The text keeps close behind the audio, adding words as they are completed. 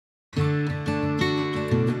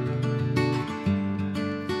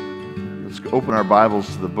Let's open our Bibles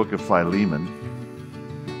to the book of Philemon.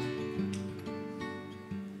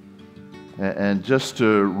 And just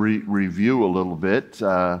to review a little bit,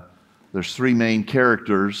 there's three main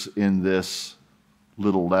characters in this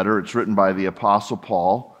little letter. It's written by the Apostle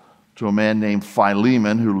Paul to a man named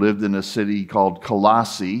Philemon who lived in a city called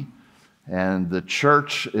Colossae. And the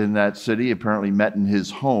church in that city apparently met in his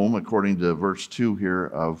home, according to verse 2 here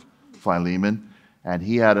of Philemon. And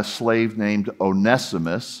he had a slave named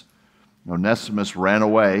Onesimus. Onesimus ran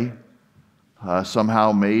away,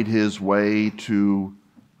 somehow made his way to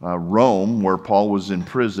Rome, where Paul was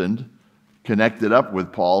imprisoned, connected up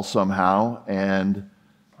with Paul somehow, and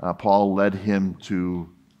Paul led him to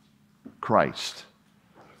Christ.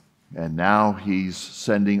 And now he's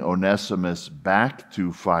sending Onesimus back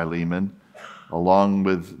to Philemon, along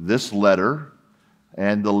with this letter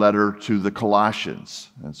and the letter to the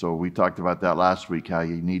Colossians. And so we talked about that last week, how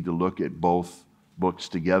you need to look at both books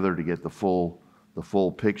together to get the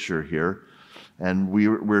full picture here. And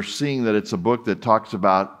we're seeing that it's a book that talks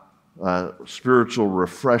about spiritual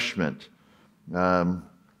refreshment. You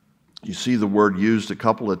see the word used a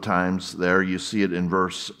couple of times there. You see it in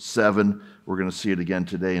verse 7. We're going to see it again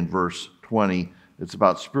today in verse 20. It's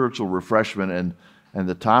about spiritual refreshment, and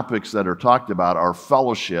the topics that are talked about are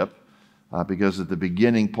fellowship, because at the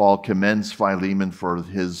beginning Paul commends Philemon for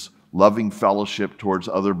his loving fellowship towards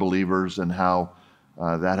other believers and how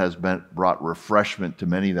that has brought refreshment to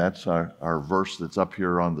many. That's our verse that's up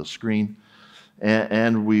here on the screen.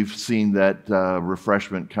 And we've seen that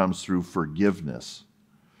refreshment comes through forgiveness.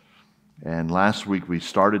 And last week we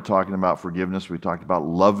started talking about forgiveness. We talked about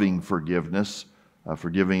loving forgiveness,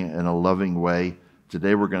 forgiving in a loving way.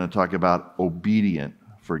 Today we're going to talk about obedient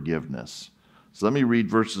forgiveness. So let me read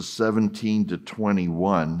verses 17 to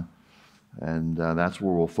 21, and that's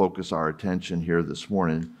where we'll focus our attention here this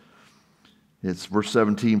morning. It's verse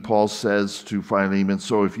 17. Paul says to Philemon,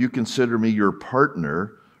 "So if you consider me your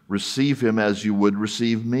partner, receive him as you would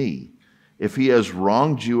receive me. If he has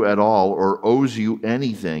wronged you at all or owes you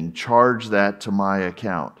anything, charge that to my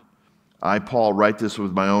account. I, Paul, write this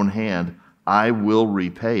with my own hand. I will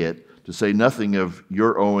repay it, to say nothing of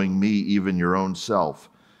your owing me even your own self.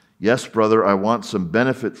 Yes, brother, I want some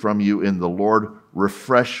benefit from you in the Lord.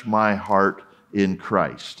 Refresh my heart in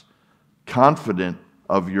Christ. Confident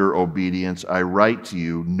of your obedience, I write to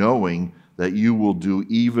you, knowing that you will do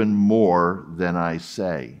even more than I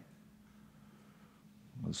say."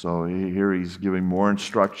 So here he's giving more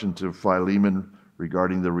instruction to Philemon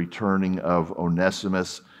regarding the returning of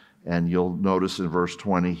Onesimus. And you'll notice in verse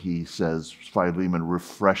 20, he says, Philemon,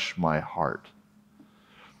 refresh my heart.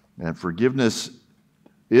 And forgiveness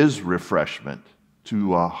is refreshment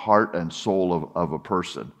to a heart and soul of a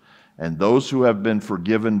person. And those who have been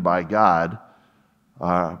forgiven by God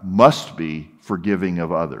must be forgiving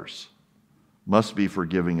of others. Must be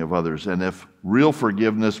forgiving of others. And if real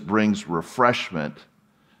forgiveness brings refreshment,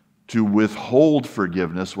 to withhold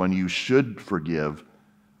forgiveness when you should forgive,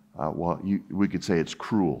 we could say it's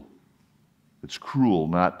cruel. It's cruel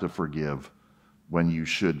not to forgive when you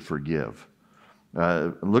should forgive.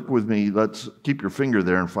 Look with me, let's keep your finger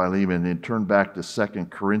there in Philemon and turn back to 2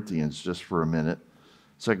 Corinthians just for a minute.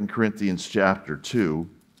 2 Corinthians chapter 2.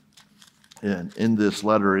 And in this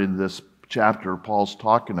letter, in this chapter, Paul's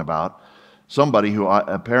talking about somebody who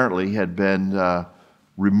apparently had been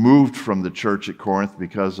removed from the church at Corinth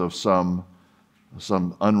because of some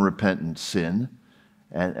unrepentant sin.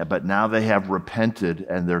 But now they have repented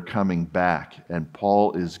and they're coming back. And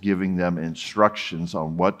Paul is giving them instructions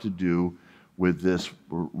on what to do with this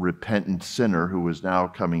repentant sinner who is now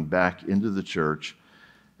coming back into the church.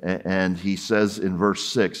 And he says in verse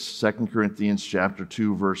 6, 2 Corinthians chapter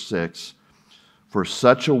 2, verse 6, "For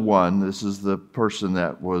such a one," this is the person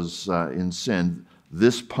that was in sin,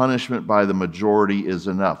 "this punishment by the majority is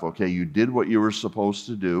enough." Okay, you did what you were supposed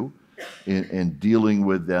to do in dealing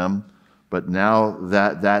with them, but now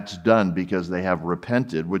that's done because they have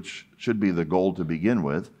repented, which should be the goal to begin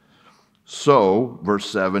with. "So," verse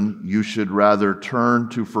 7, "you should rather turn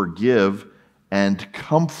to forgive and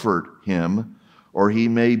comfort him, or he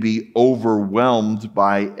may be overwhelmed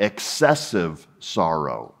by excessive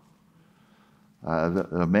sorrow."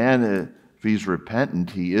 The man, if he's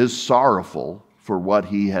repentant, he is sorrowful for what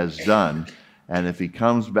he has done. And if he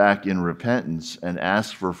comes back in repentance and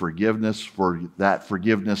asks for forgiveness, for that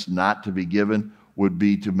forgiveness not to be given would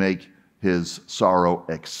be to make his sorrow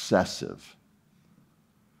excessive.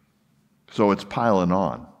 So it's piling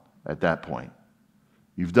on at that point.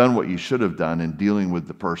 You've done what you should have done in dealing with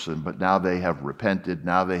the person, but now they have repented,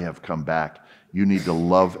 now they have come back. You need to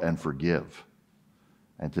love and forgive.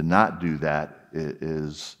 And to not do that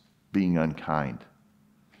is being unkind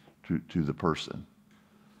to the person.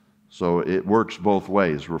 So it works both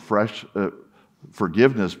ways.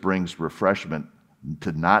 Forgiveness brings refreshment.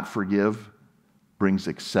 To not forgive brings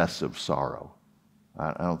excessive sorrow.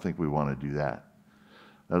 I don't think we want to do that.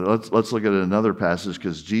 Let's look at another passage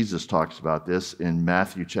because Jesus talks about this in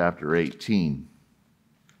Matthew chapter 18.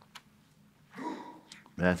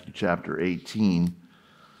 Matthew chapter 18.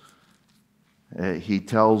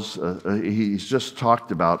 He's just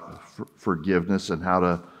talked about forgiveness and how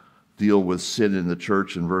to deal with sin in the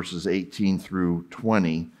church in verses 18 through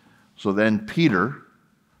 20. So then Peter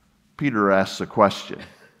asks a question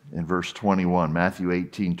in verse 21, Matthew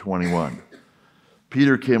 18:21.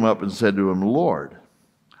 Peter came up and said to him, Lord,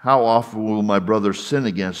 how often will my brother sin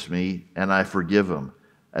against me and I forgive him?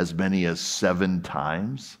 As many as 7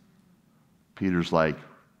 times? Peter's like,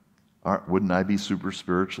 wouldn't I be super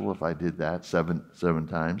spiritual if I did that 7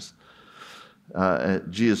 times?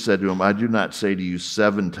 Jesus said to him, I do not say to you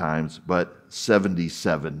 7 times, but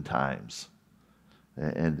 77 times.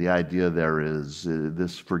 And the idea there is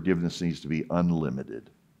this forgiveness needs to be unlimited.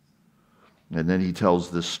 And then he tells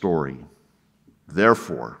this story.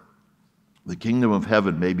 Therefore, the kingdom of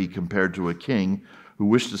heaven may be compared to a king who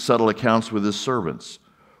wished to settle accounts with his servants.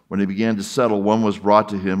 When he began to settle, one was brought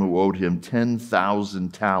to him who owed him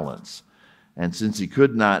 10,000 talents. And since he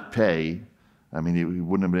could not pay, he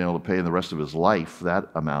wouldn't have been able to pay in the rest of his life that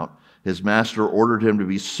amount, his master ordered him to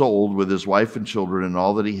be sold with his wife and children and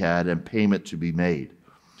all that he had, and payment to be made.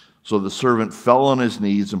 So the servant fell on his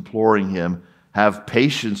knees, imploring him, have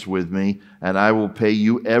patience with me, and I will pay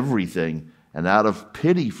you everything. And out of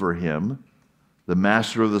pity for him, the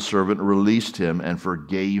master of the servant released him and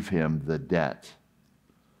forgave him the debt.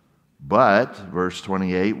 But, verse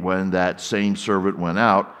 28, when that same servant went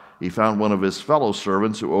out, he found one of his fellow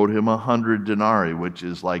servants who owed him 100 denarii, which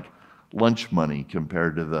is like lunch money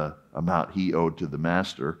compared to the amount he owed to the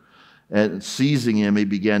master. And seizing him, he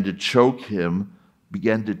began to choke him,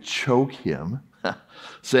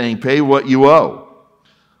 saying, pay what you owe.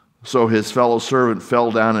 So his fellow servant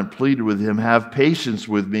fell down and pleaded with him, have patience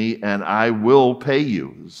with me, and I will pay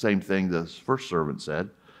you. The same thing the first servant said.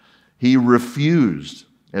 He refused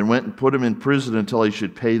and went and put him in prison until he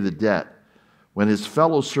should pay the debt. When his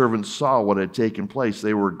fellow servants saw what had taken place,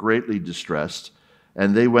 they were greatly distressed,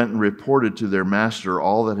 and they went and reported to their master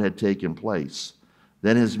all that had taken place.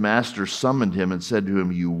 Then his master summoned him and said to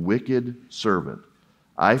him, you wicked servant,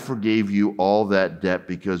 I forgave you all that debt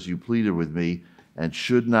because you pleaded with me, and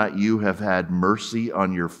should not you have had mercy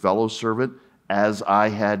on your fellow servant as I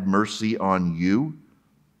had mercy on you?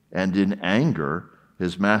 And in anger,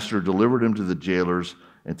 his master delivered him to the jailers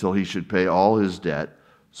until he should pay all his debt.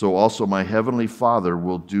 So also my heavenly Father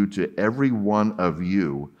will do to every one of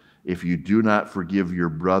you if you do not forgive your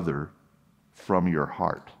brother from your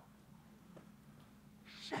heart.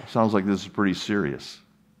 Sounds like this is pretty serious.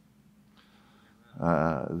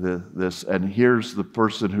 And here's the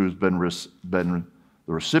person who's been the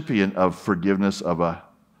recipient of forgiveness of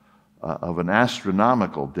an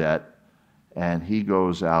astronomical debt, and he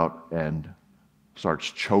goes out and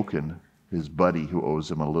starts choking his buddy who owes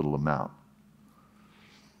him a little amount.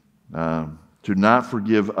 To not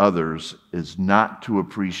forgive others is not to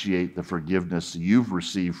appreciate the forgiveness you've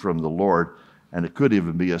received from the Lord, and it could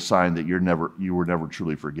even be a sign that you were never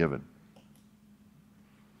truly forgiven.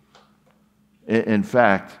 In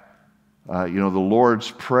fact, the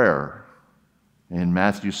Lord's Prayer in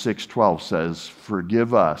Matthew 6:12 says,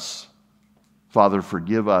 forgive us, Father,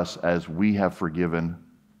 forgive us as we have forgiven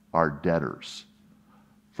our debtors.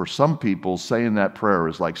 For some people, saying that prayer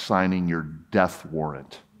is like signing your death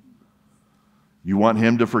warrant. You want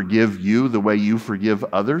him to forgive you the way you forgive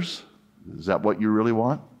others? Is that what you really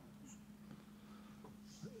want?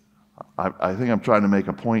 I think I'm trying to make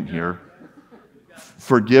a point here.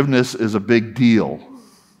 Forgiveness is a big deal.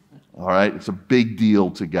 All right? It's a big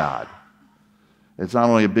deal to God. It's not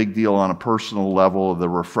only a big deal on a personal level of the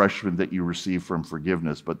refreshment that you receive from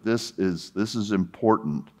forgiveness, but this is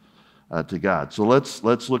important to God. So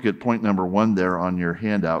let's look at point number 1 there on your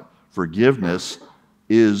handout. Forgiveness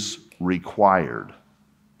is required.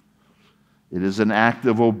 It is an act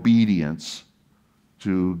of obedience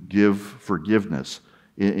to give forgiveness.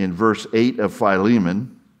 In verse 8 of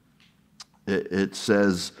Philemon, it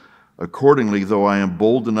says, accordingly, though I am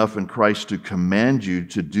bold enough in Christ to command you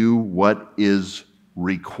to do what is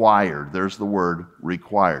required. There's the word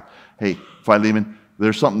required. Hey, Philemon,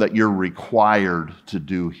 there's something that you're required to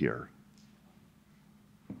do here.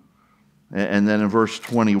 And then in verse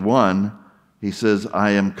 21, he says,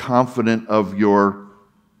 I am confident of your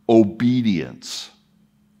obedience.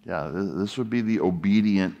 Yeah, this would be the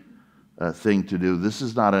obedient thing to do. This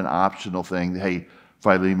is not an optional thing. Hey,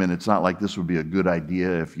 Philemon, it's not like this would be a good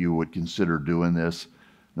idea if you would consider doing this.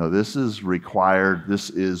 No, this is required. This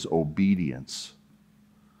is obedience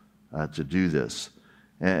to do this.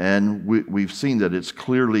 And we've seen that it's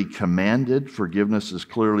clearly commanded. Forgiveness is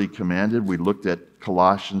clearly commanded. We looked at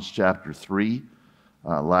Colossians chapter 3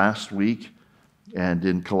 last week. And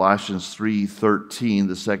in Colossians 3:13,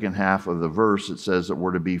 the second half of the verse, it says that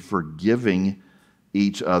we're to be forgiving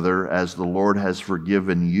each other as the Lord has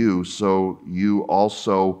forgiven you, so you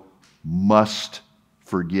also must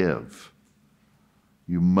forgive.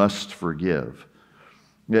 You must forgive.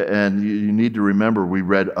 And you need to remember, we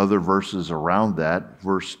read other verses around that.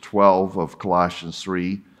 Verse 12 of Colossians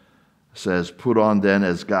 3 says, "Put on then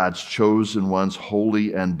as God's chosen ones,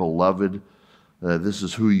 holy and beloved." This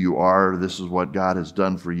is who you are. This is what God has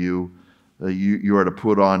done for you. You are to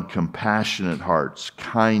put on compassionate hearts,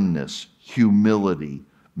 kindness, humility,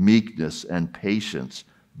 meekness, and patience,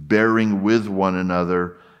 bearing with one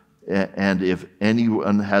another. And if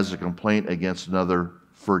anyone has a complaint against another,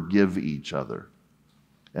 forgive each other.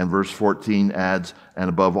 And verse 14 adds, "And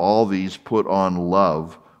above all these, put on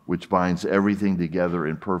love, which binds everything together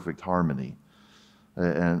in perfect harmony."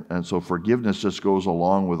 And so forgiveness just goes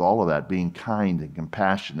along with all of that, being kind and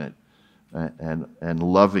compassionate and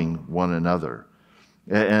loving one another.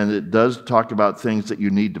 And it does talk about things that you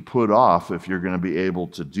need to put off if you're going to be able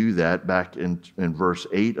to do that. Back in verse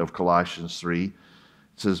 8 of Colossians 3, it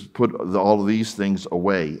says, "Put all of these things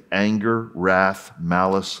away: anger, wrath,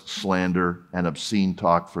 malice, slander, and obscene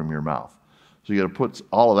talk from your mouth." So you got to put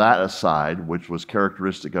all of that aside, which was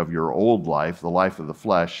characteristic of your old life, the life of the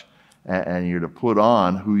flesh, and you're to put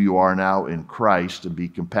on who you are now in Christ and be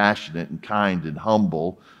compassionate and kind and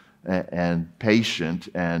humble and patient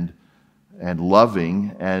and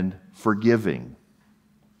loving and forgiving.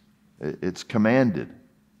 It's commanded.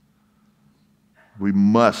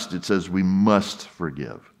 It says we must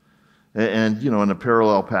forgive. And, in a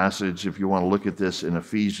parallel passage, if you want to look at this in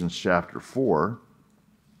Ephesians chapter 4,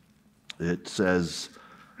 it says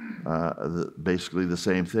basically the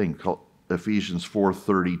same thing. Ephesians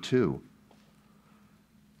 4:32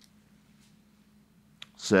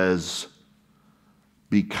 says,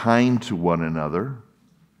 "Be kind to one another,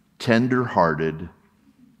 tender-hearted,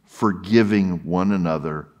 forgiving one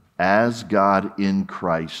another, as God in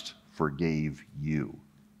Christ forgave you."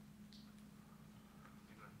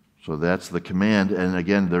 So that's the command. And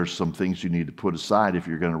again, there's some things you need to put aside if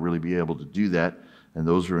you're going to really be able to do that. And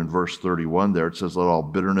those are in verse 31 there. It says, "Let all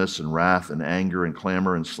bitterness and wrath and anger and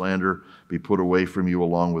clamor and slander be put away from you,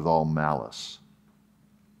 along with all malice."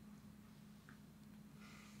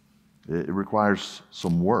 It requires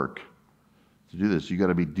some work to do this. You got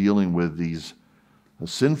to be dealing with these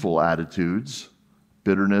sinful attitudes,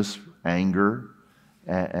 bitterness, anger,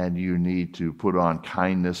 and you need to put on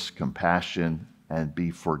kindness, compassion, and be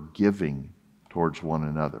forgiving towards one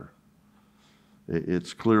another.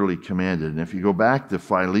 It's clearly commanded. And if you go back to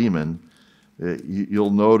Philemon, you'll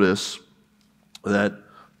notice that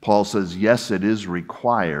Paul says, yes, it is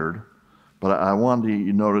required, but I wanted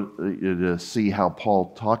you to see how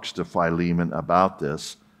Paul talks to Philemon about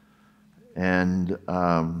this and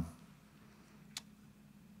how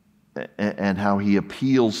he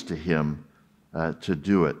appeals to him to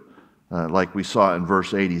do it. Like we saw in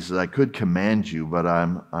verse 8, he says, "I could command you, but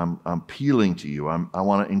I'm appealing to you. I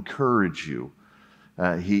want to encourage you."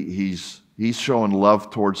 He's showing love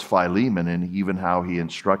towards Philemon and even how he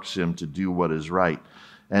instructs him to do what is right.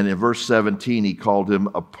 And in verse 17, he called him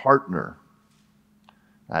a partner.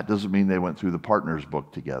 That doesn't mean they went through the partners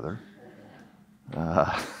book together.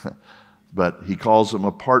 But he calls him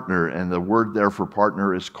a partner, and the word there for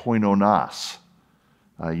partner is koinonos.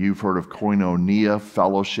 You've heard of koinonia,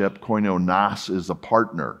 fellowship. Koinonos is a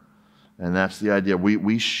partner. And that's the idea.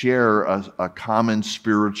 We share a common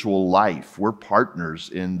spiritual life. We're partners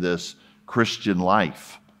in this Christian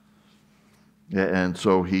life. And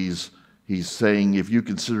so he's saying, if you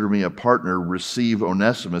consider me a partner, receive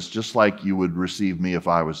Onesimus just like you would receive me if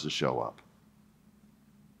I was to show up.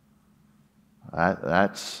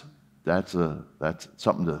 That's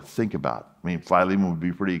something to think about. I mean, Philemon would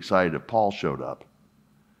be pretty excited if Paul showed up.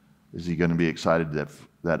 Is he going to be excited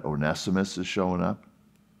that Onesimus is showing up?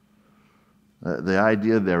 The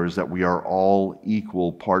idea there is that we are all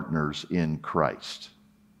equal partners in Christ.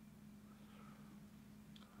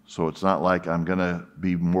 So it's not like I'm going to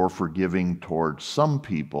be more forgiving towards some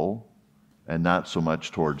people and not so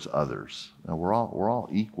much towards others. Now, we're all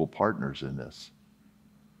equal partners in this.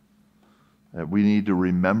 We need to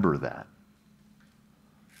remember that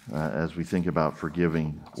as we think about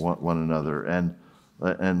forgiving one another. And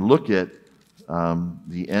look at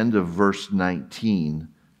the end of verse 19.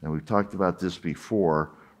 And we've talked about this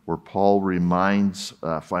before, where Paul reminds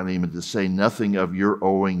Philemon to say nothing of your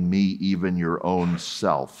owing me even your own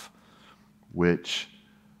self, which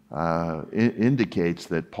indicates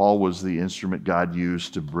that Paul was the instrument God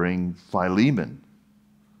used to bring Philemon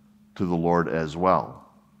to the Lord as well.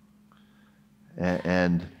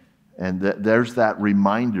 And there's that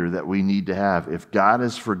reminder that we need to have. If God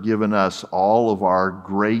has forgiven us all of our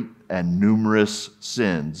great and numerous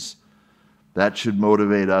sins, that should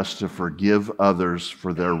motivate us to forgive others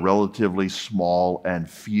for their relatively small and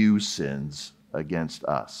few sins against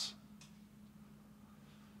us.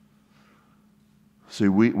 See,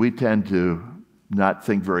 we tend to not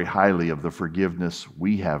think very highly of the forgiveness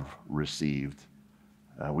we have received.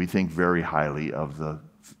 We think very highly of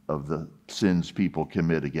the sins people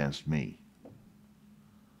commit against me.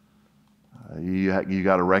 You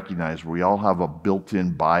got to recognize we all have a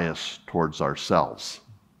built-in bias towards ourselves.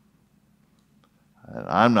 And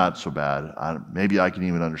I'm not so bad. Maybe I can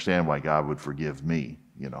even understand why God would forgive me,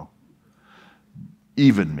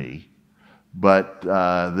 even me. But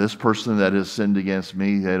this person that has sinned against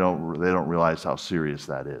me, they don't realize how serious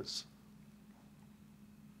that is.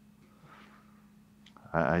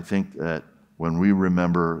 I think that when we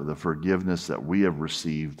remember the forgiveness that we have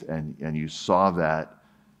received, and you saw that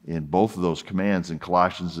in both of those commands in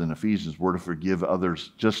Colossians and Ephesians, we're to forgive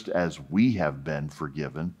others just as we have been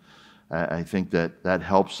forgiven. I think that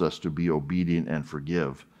helps us to be obedient and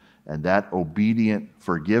forgive. And that obedient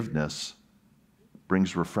forgiveness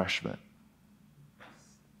brings refreshment.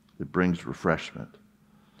 It brings refreshment.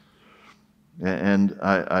 And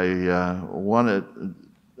I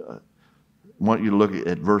want you to look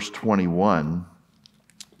at verse 21,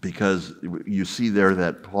 because you see there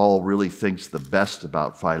that Paul really thinks the best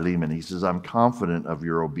about Philemon. He says, I'm confident of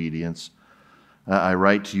your obedience. I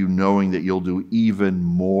write to you knowing that you'll do even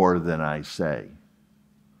more than I say.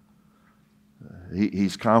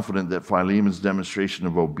 He's confident that Philemon's demonstration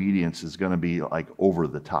of obedience is going to be like over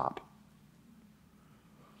the top.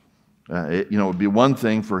 It would be one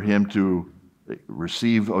thing for him to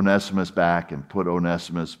receive Onesimus back and put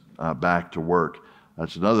Onesimus back to work.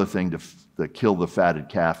 That's another thing to kill the fatted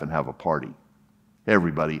calf and have a party.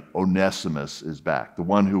 Everybody, Onesimus is back. The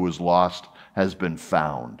one who was lost has been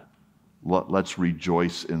found. Let's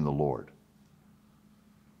rejoice in the Lord.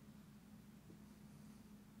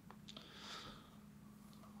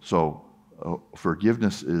 So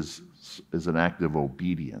forgiveness is an act of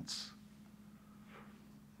obedience.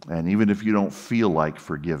 And even if you don't feel like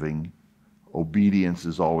forgiving, obedience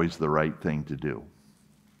is always the right thing to do.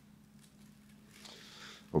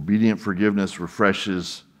 Obedient forgiveness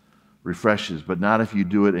refreshes, but not if you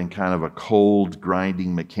do it in kind of a cold,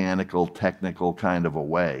 grinding, mechanical, technical kind of a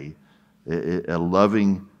way. A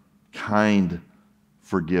loving, kind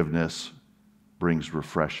forgiveness brings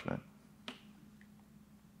refreshment.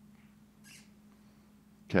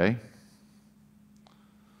 Okay?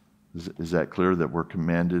 Is that clear that we're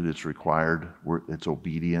commanded, it's required, it's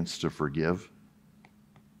obedience to forgive?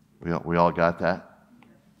 We all got that?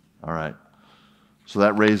 All right. So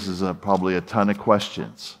that raises probably a ton of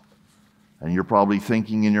questions. And you're probably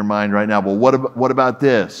thinking in your mind right now, well, what about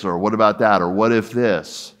this? Or what about that? Or what if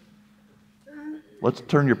this? Let's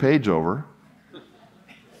turn your page over.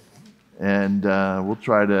 And we'll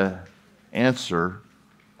try to answer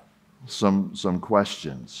some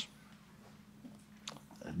questions.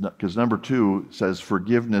 Because number 2 says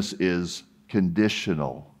forgiveness is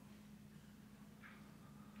conditional.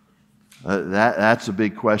 That's a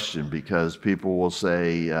big question, because people will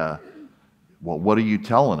say, well, what are you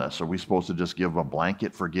telling us? Are we supposed to just give a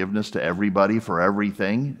blanket forgiveness to everybody for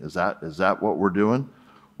everything? Is that what we're doing?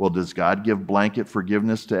 Well, does God give blanket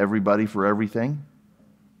forgiveness to everybody for everything?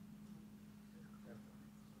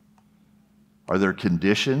 Are there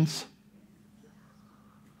conditions?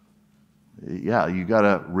 Yeah, you got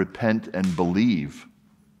to repent and believe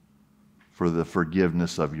for the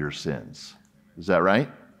forgiveness of your sins. Is that right?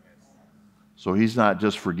 So he's not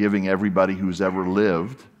just forgiving everybody who's ever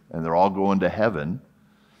lived and they're all going to heaven.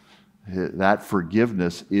 That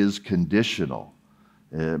forgiveness is conditional.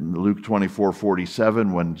 Luke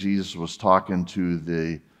 24:47, when Jesus was talking to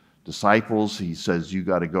the disciples, he says, you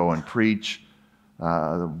got to go and preach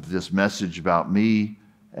this message about me,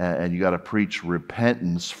 and you got to preach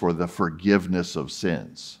repentance for the forgiveness of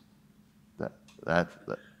sins. That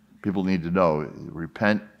people need to know.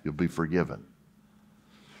 Repent, you'll be forgiven.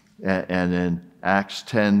 And in Acts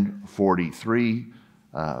 10:43,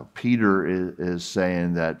 Peter is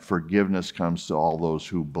saying that forgiveness comes to all those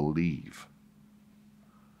who believe.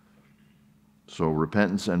 So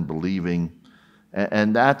repentance and believing,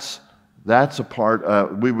 and that's a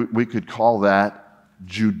part. We could call that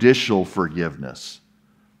judicial forgiveness.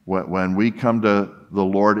 When we come to the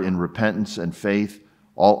Lord in repentance and faith,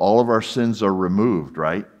 all of our sins are removed,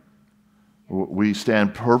 right? We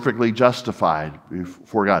stand perfectly justified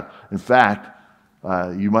before God. In fact,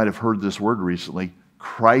 you might have heard this word recently,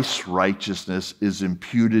 Christ's righteousness is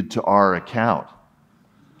imputed to our account.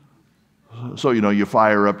 So, you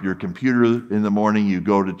fire up your computer in the morning, you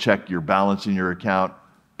go to check your balance in your account,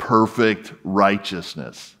 perfect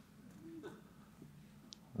righteousness.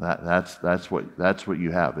 That's what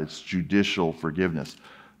you have. It's judicial forgiveness.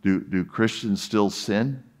 Do Christians still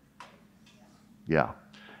sin? Yeah.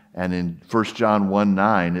 And in 1 John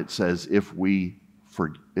 1:9 it says, if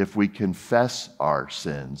we confess our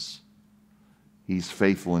sins, He's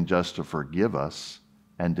faithful and just to forgive us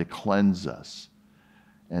and to cleanse us.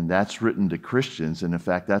 And that's written to Christians. And in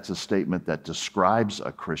fact, that's a statement that describes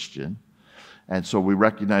a Christian. And so we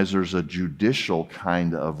recognize there's a judicial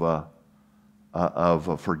kind of a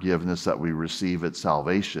forgiveness that we receive at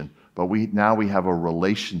salvation. But now we have a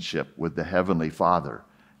relationship with the Heavenly Father.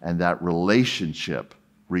 And that relationship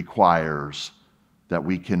requires that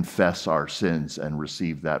we confess our sins and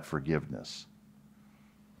receive that forgiveness.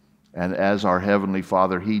 And as our Heavenly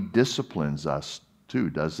Father, He disciplines us too,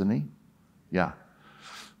 doesn't He? Yeah.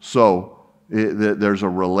 So there's a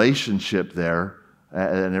relationship there,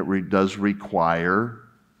 and it does require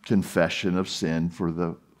confession of sin for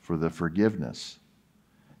the forgiveness.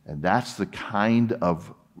 And that's the kind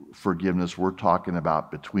of forgiveness we're talking about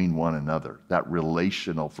between one another, that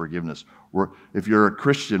relational forgiveness. If you're a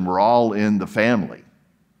Christian, we're all in the family.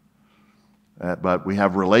 But we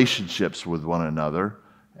have relationships with one another,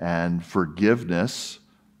 and forgiveness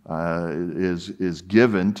is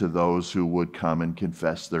given to those who would come and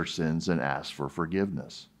confess their sins and ask for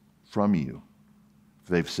forgiveness from you if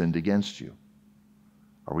they've sinned against you.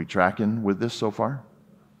 Are we tracking with this so far?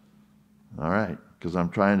 All right, because I'm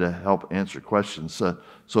trying to help answer questions.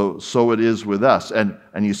 So it is with us. And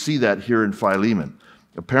you see that here in Philemon.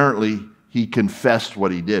 Apparently, he confessed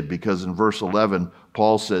what he did, because in verse 11,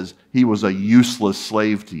 Paul says he was a useless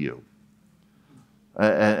slave to you.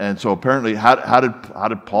 And so apparently, how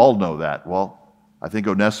did Paul know that? Well, I think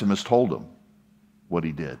Onesimus told him what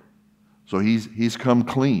he did. So he's come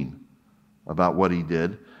clean about what he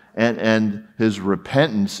did. And his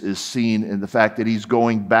repentance is seen in the fact that he's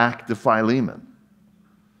going back to Philemon.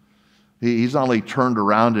 He's not only turned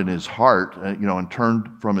around in his heart, and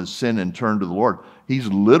turned from his sin and turned to the Lord. He's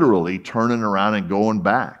literally turning around and going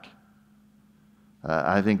back.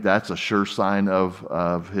 I think that's a sure sign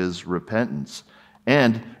of his repentance.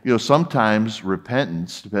 And, sometimes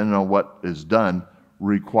repentance, depending on what is done,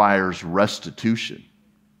 requires restitution.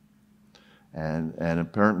 And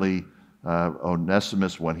apparently,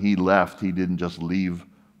 Onesimus, when he left, he didn't just leave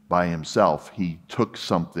by himself. He took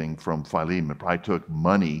something from Philemon, probably took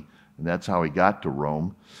money, and that's how he got to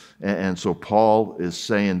Rome. And so Paul is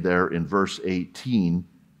saying there in verse 18,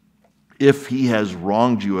 if he has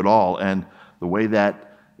wronged you at all, and the way that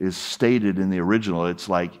is stated in the original, it's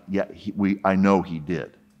like, yeah, I know he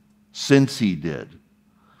did. Since he did,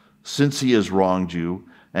 since he has wronged you,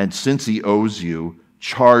 and since he owes you,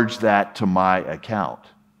 charge that to my account.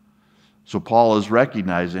 So Paul is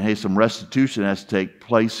recognizing, hey, some restitution has to take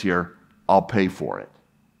place here. I'll pay for it.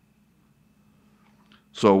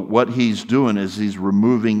 So what he's doing is he's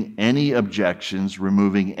removing any objections,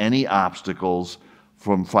 removing any obstacles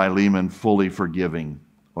from Philemon fully forgiving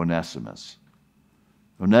Onesimus.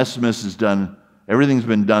 Onesimus has done, everything's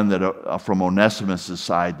been done that from Onesimus'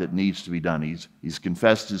 side that needs to be done. He's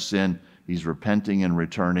confessed his sin, he's repenting and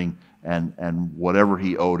returning, and whatever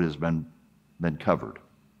he owed has been covered.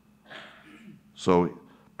 So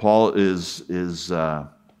Paul is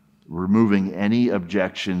removing any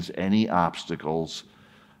objections, any obstacles,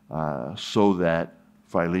 so that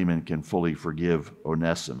Philemon can fully forgive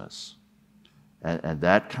Onesimus. And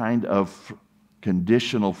that kind of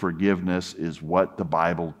conditional forgiveness is what the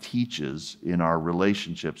Bible teaches in our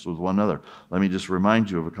relationships with one another. Let me just remind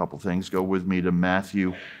you of a couple things. Go with me to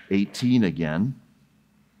Matthew 18 again,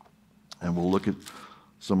 and we'll look at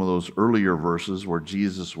some of those earlier verses where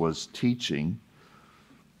Jesus was teaching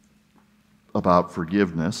about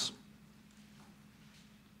forgiveness.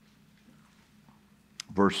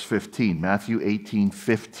 Verse 15, Matthew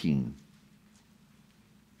 18:15.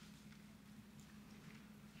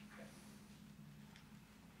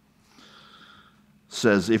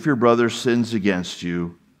 Says, if your brother sins against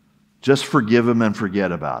you, just forgive him and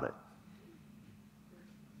forget about it.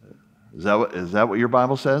 Is that what your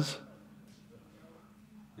Bible says?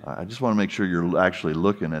 I just want to make sure you're actually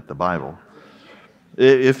looking at the Bible.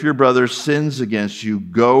 If your brother sins against you,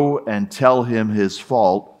 go and tell him his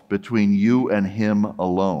fault between you and him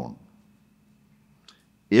alone.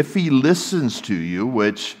 If he listens to you,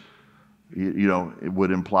 which, it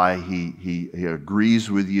would imply he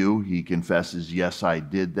agrees with you, he confesses, yes, I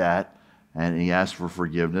did that, and he asks for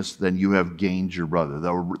forgiveness, then you have gained your brother.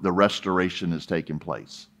 The restoration has taken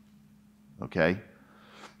place. Okay?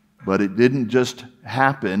 But it didn't just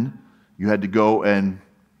happen. You had to go and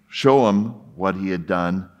show him what he had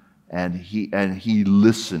done, and he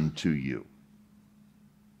listened to you.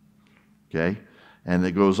 Okay? And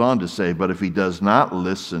it goes on to say, but if he does not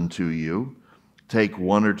listen to you, take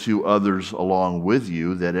one or two others along with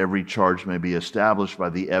you, that every charge may be established by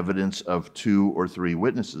the evidence of 2 or 3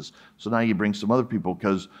 witnesses. So now you bring some other people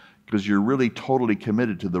because you're really totally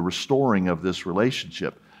committed to the restoring of this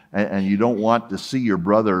relationship. And you don't want to see your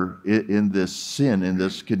brother in this sin, in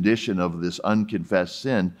this condition of this unconfessed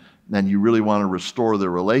sin, and you really want to restore the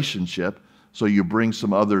relationship, so you bring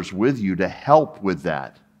some others with you to help with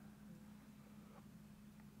that.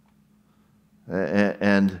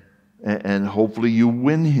 And hopefully you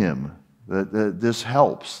win him, that this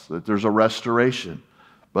helps, that there's a restoration.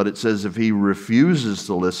 But it says if he refuses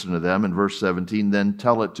to listen to them, in verse 17, then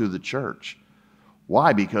tell it to the church.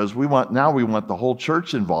 Why? Because we want the whole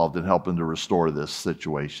church involved in helping to restore this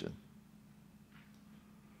situation.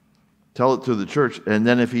 Tell it to the church. And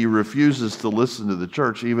then if he refuses to listen to the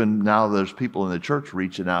church, even now there's people in the church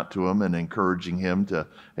reaching out to him and encouraging him to,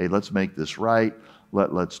 hey, let's make this right.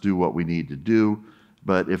 Let's do what we need to do.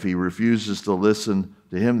 But if he refuses to listen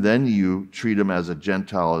to him, then you treat him as a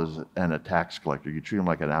Gentile and a tax collector. You treat him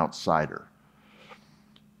like an outsider.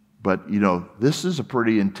 But, this is a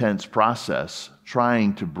pretty intense process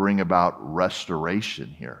trying to bring about restoration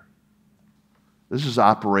here. This is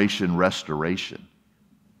Operation Restoration.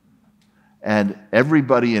 And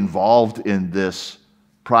everybody involved in this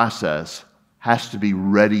process has to be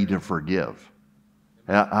ready to forgive.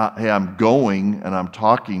 Hey, I'm going and I'm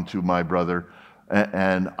talking to my brother,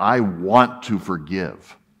 and I want to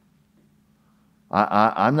forgive.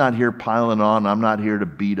 I'm not here piling on. I'm not here to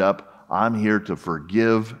beat up. I'm here to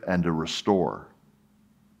forgive and to restore.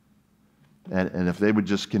 And if they would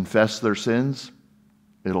just confess their sins,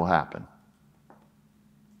 it'll happen.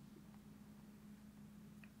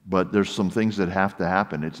 But there's some things that have to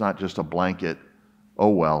happen. It's not just a blanket, oh,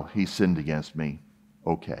 well, he sinned against me.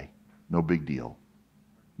 Okay, no big deal.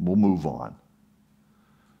 We'll move on.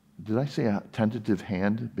 Did I say a tentative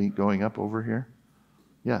hand going up over here?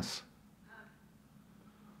 Yes.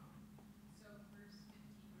 So verse 15 where it says,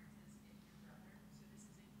 if your brother, so this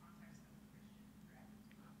is in context of a Christian,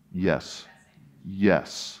 correct? Yes.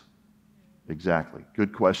 Yes. Exactly.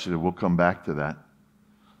 Good question, and we'll come back to that.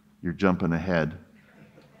 You're jumping ahead.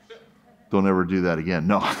 Don't ever do that again.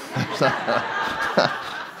 No.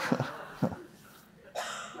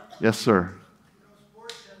 Yes, sir.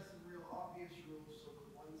 Sports has some real obvious rules, so that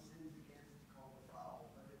one sins against it's called a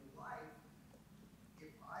foul. But in life,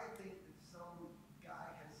 if I think that some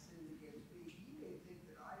guy has sinned against me, he may think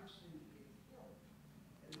that I've sinned against him.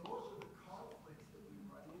 And those are the conflicts that we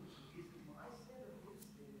run into. Is it my sin or his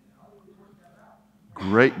sin? And how do we work that out?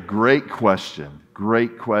 Great question.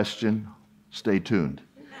 Great question. Stay tuned.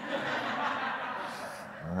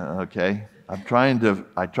 Okay. I tried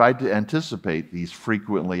to anticipate these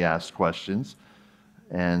frequently asked questions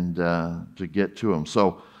and to get to them.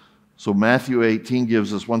 So Matthew 18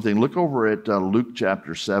 gives us one thing. Look over at Luke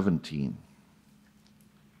chapter 17.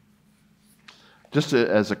 Just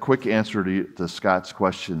as a quick answer to Scott's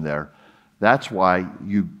question there, that's why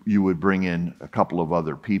you would bring in a couple of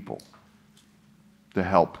other people to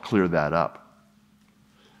help clear that up.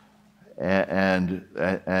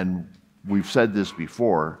 And we've said this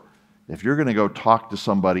before. If you're going to go talk to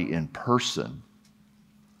somebody in person,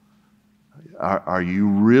 are you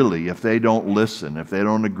really, if they don't listen, if they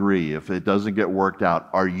don't agree, if it doesn't get worked out,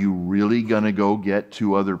 are you really going to go get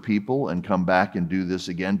 2 other people and come back and do this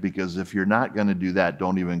again? Because if you're not going to do that,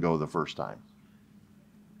 don't even go the first time.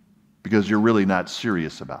 Because you're really not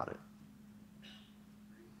serious about it.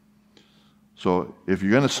 So if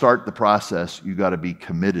you're going to start the process, you got to be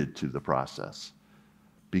committed to the process.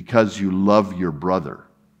 Because you love your brother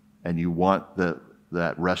and you want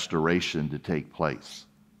that restoration to take place.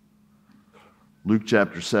 Luke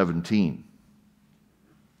chapter 17,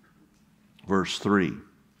 verse 3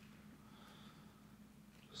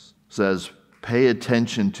 says, pay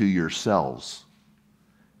attention to yourselves.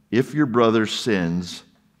 If your brother sins,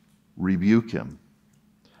 rebuke him.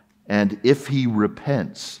 And if he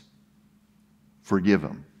repents, forgive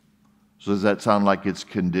him. So does that sound like it's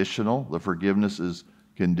conditional? The forgiveness is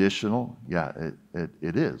conditional? Yeah,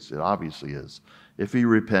 it is. It obviously is. If he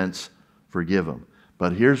repents, forgive him.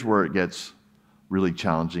 But here's where it gets really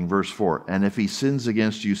challenging. Verse 4, and if he sins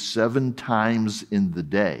against you 7 times in the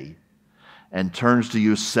day and turns to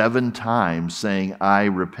you 7 times saying, I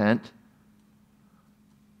repent,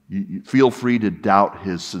 you feel free to doubt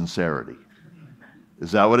his sincerity.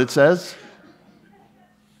 Is that what it says?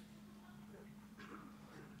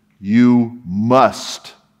 You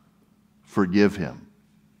must forgive him.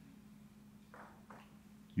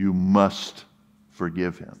 You must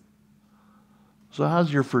forgive him. So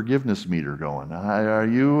how's your forgiveness meter going?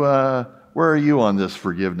 Where are you on this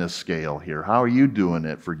forgiveness scale here? How are you doing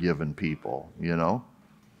at forgiving people, you know?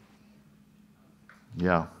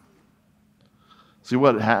 Yeah. See,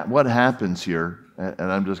 what happens here, and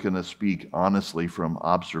I'm just going to speak honestly from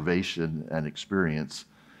observation and experience,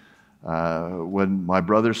 when my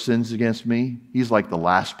brother sins against me, he's like the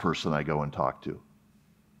last person I go and talk to.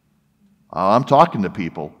 I'm talking to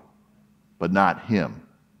people, but not him.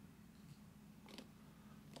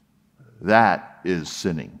 That is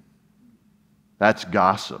sinning. That's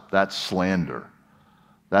gossip. That's slander.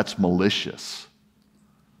 That's malicious.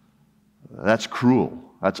 That's cruel.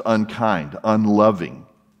 That's unkind, unloving.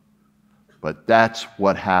 But that's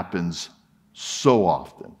what happens so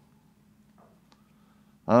often.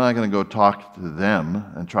 I'm not going to go talk to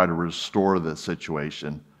them and try to restore the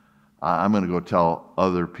situation. I'm going to go tell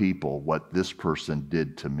other people what this person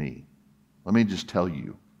did to me. Let me just tell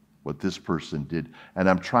you what this person did. And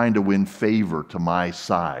I'm trying to win favor to my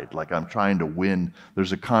side. Like I'm trying to win.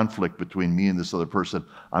 There's a conflict between me and this other person.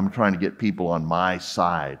 I'm trying to get people on my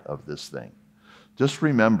side of this thing. Just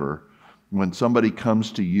remember, when somebody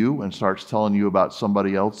comes to you and starts telling you about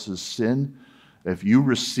somebody else's sin, if you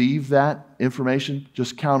receive that information,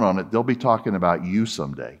 just count on it. They'll be talking about you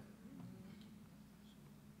someday.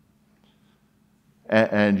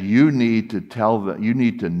 And you need to tell them, you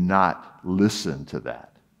need to not listen to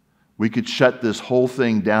that. We could shut this whole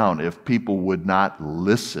thing down if people would not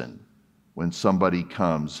listen when somebody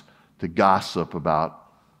comes to gossip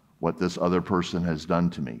about what this other person has done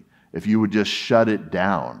to me. If you would just shut it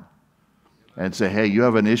down and say, hey, you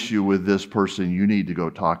have an issue with this person, you need to go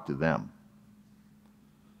talk to them.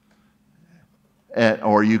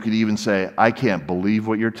 Or you could even say, I can't believe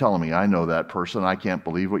what you're telling me. I know that person. I can't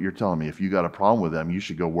believe what you're telling me. If you got a problem with them, you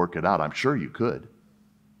should go work it out. I'm sure you could.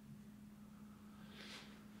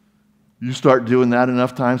 You start doing that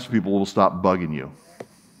enough times, people will stop bugging you.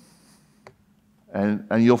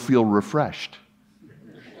 And you'll feel refreshed.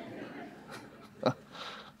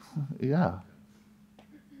 Yeah.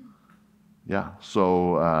 Yeah,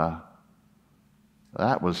 so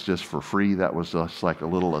that was just for free. That was just like a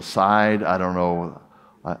little aside. I don't know.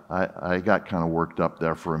 I got kind of worked up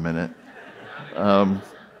there for a minute.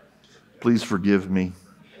 Please forgive me.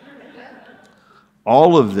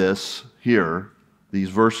 All of this here, these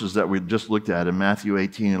verses that we just looked at in Matthew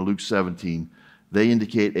 18 and Luke 17, they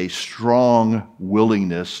indicate a strong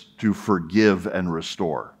willingness to forgive and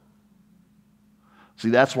restore. See,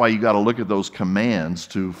 that's why you got to look at those commands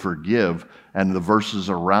to forgive and the verses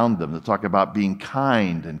around them that talk about being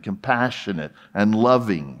kind and compassionate and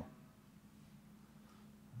loving.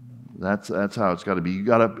 That's how it's got to be. You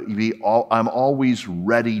got to be I'm always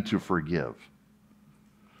ready to forgive.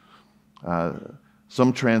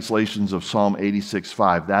 Some translations of Psalm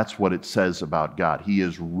 86:5, that's what it says about God. He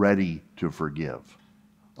is ready to forgive.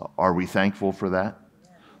 Are we thankful for that?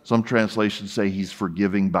 Some translations say he's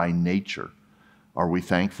forgiving by nature. Are we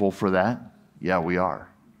thankful for that? Yeah, we are.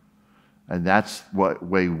 And that's what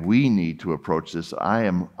way we need to approach this. I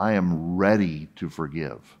am ready to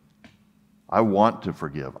forgive. I want to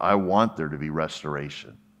forgive. I want there to be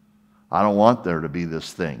restoration. I don't want there to be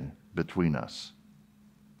this thing between us.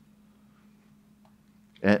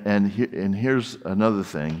 And here's another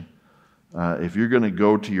thing. If you're going to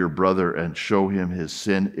go to your brother and show him his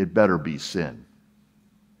sin, it better be sin.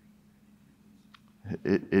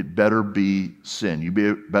 It better be sin. You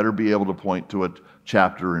better be able to point to a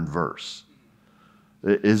chapter and verse.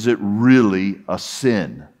 Is it really a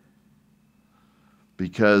sin?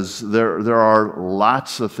 Because there are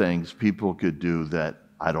lots of things people could do that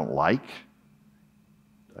I don't like.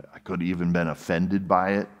 I could have even been offended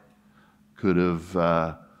by it. Could have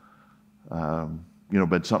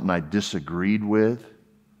been something I disagreed with.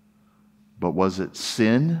 But was it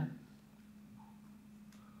sin?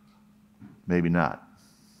 Maybe not.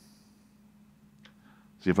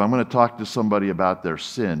 See, if I'm going to talk to somebody about their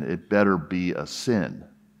sin, it better be a sin,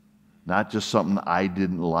 not just something I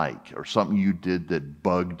didn't like or something you did that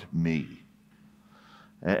bugged me.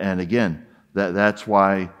 And again, that's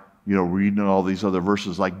why, reading all these other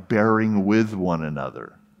verses like bearing with one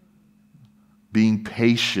another, being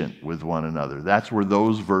patient with one another. That's where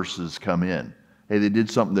those verses come in. Hey, they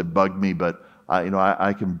did something that bugged me, but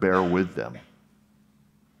I can bear with them.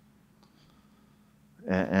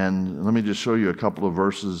 And let me just show you a couple of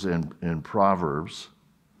verses in Proverbs.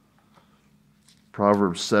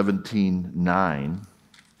 Proverbs 17:9.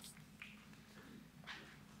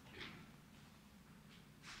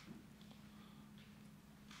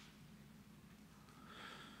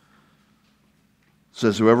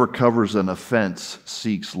 Says, whoever covers an offense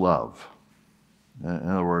seeks love. In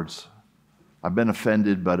other words, I've been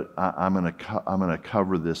offended, but I'm going to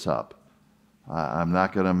cover this up. I'm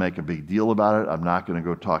not going to make a big deal about it. I'm not going to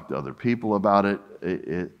go talk to other people about it.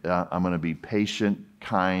 I'm going to be patient,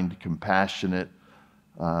 kind, compassionate,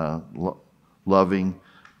 loving.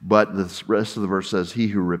 But the rest of the verse says, he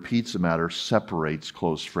who repeats a matter separates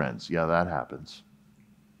close friends. Yeah, that happens.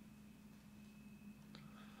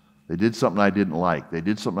 They did something I didn't like. They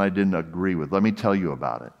did something I didn't agree with. Let me tell you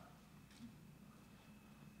about it.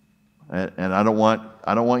 And I don't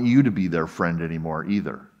want you to be their friend anymore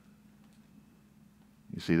either.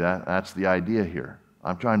 You see that? That's the idea here.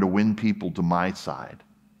 I'm trying to win people to my side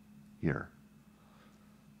here.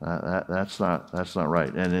 That's not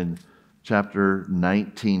right. And in chapter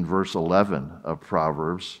 19, verse 11 of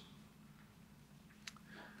Proverbs,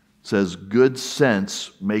 it says, good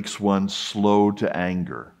sense makes one slow to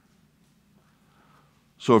anger.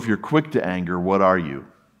 So if you're quick to anger, what are you?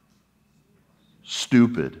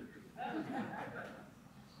 Stupid.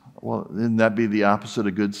 Well, wouldn't that be the opposite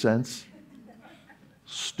of good sense?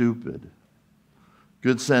 Stupid.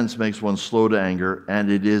 Good sense makes one slow to anger,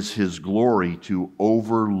 and it is his glory to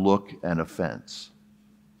overlook an offense.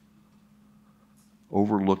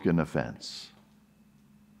 Overlook an offense.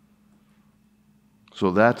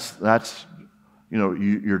 So that's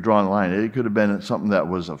you're drawing a line. It could have been something that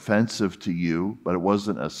was offensive to you, but it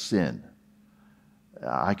wasn't a sin.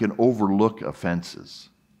 I can overlook offenses.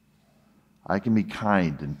 I can be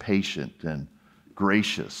kind and patient and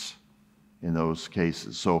gracious in those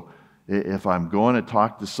cases. So if I'm going to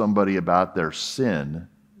talk to somebody about their sin,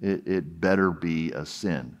 it better be a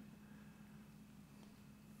sin.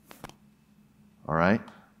 All right?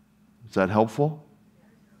 Is that helpful?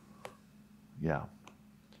 Yeah.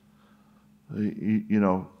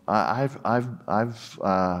 I've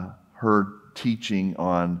heard teaching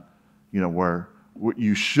on, where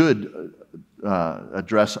you should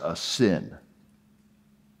address a sin.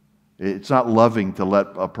 It's not loving to let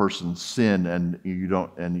a person sin,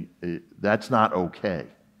 that's not okay.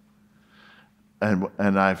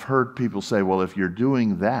 And I've heard people say, well, if you're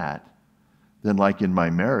doing that, then like in my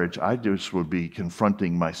marriage, I just would be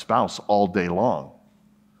confronting my spouse all day long.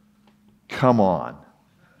 Come on.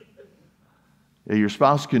 Your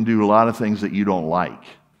spouse can do a lot of things that you don't like,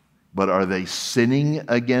 but are they sinning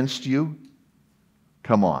against you?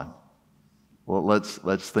 Come on. Well,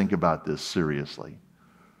 let's think about this seriously.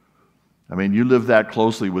 I mean, you live that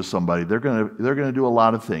closely with somebody, they're gonna do a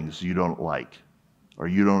lot of things you don't like or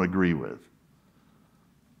you don't agree with.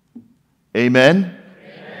 Amen?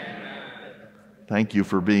 Amen. Thank you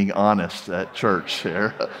for being honest at church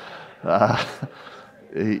there.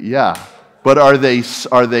 Yeah, but are they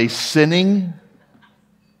sinning?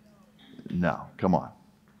 No, come on.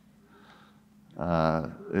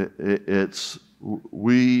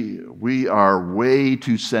 We are way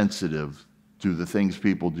too sensitive to the things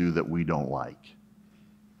people do that we don't like.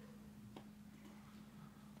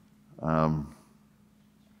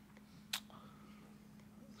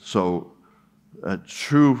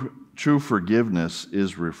 True forgiveness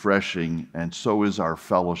is refreshing, and so is our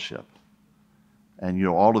fellowship. And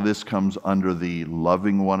all of this comes under the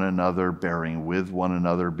loving one another, bearing with one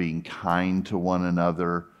another, being kind to one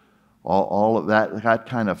another. All of that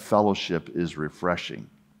kind of fellowship is refreshing,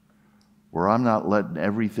 where I'm not letting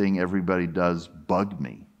everything everybody does bug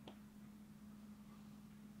me.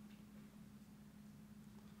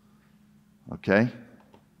 Okay?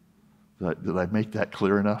 Did I make that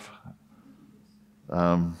clear enough?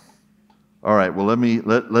 All right, well,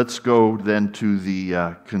 let's go then to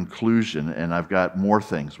the conclusion, and I've got more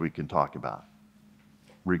things we can talk about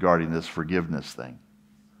regarding this forgiveness thing,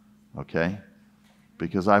 okay?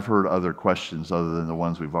 Because I've heard other questions other than the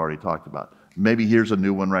ones we've already talked about. Maybe here's a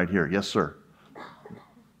new one right here. Yes, sir.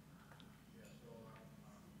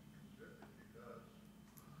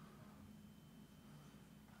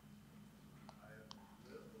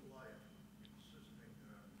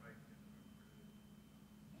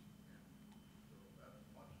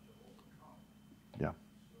 Yeah.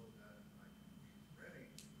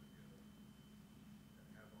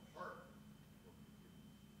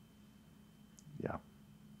 Yeah.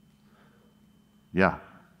 Yeah.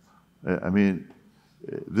 I mean,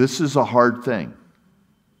 this is a hard thing.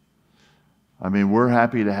 I mean, we're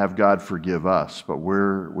happy to have God forgive us, but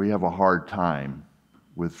we have a hard time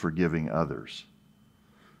with forgiving others.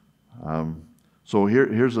 So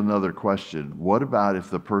here's another question. What about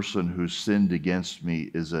if the person who sinned against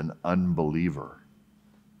me is an unbeliever?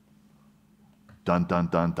 Dun, dun,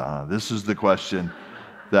 dun, dun. This is the question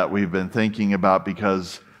that we've been thinking about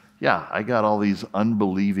because, yeah, I got all these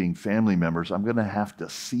unbelieving family members. I'm going to have to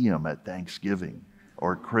see them at Thanksgiving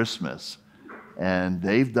or Christmas. And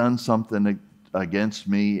they've done something against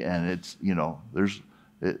me, and it's,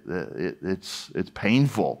 it's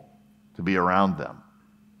painful to be around them.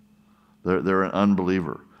 They're an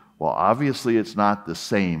unbeliever. Well, obviously it's not the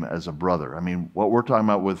same as a brother. I mean, what we're talking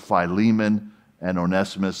about with Philemon and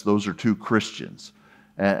Onesimus, those are two Christians.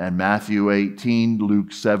 And Matthew 18,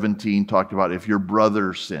 Luke 17 talked about if your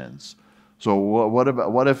brother sins. So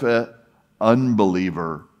what if an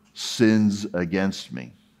unbeliever sins against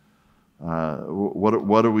me?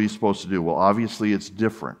 What are we supposed to do? Well, obviously it's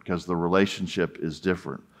different because the relationship is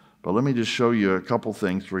different. But let me just show you a couple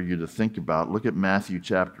things for you to think about. Look at Matthew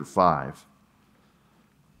chapter 5.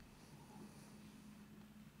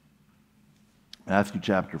 Matthew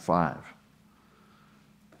chapter 5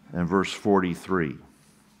 and verse 43.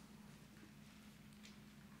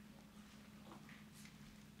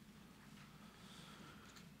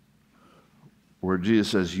 Where Jesus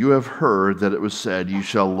says, "You have heard that it was said, you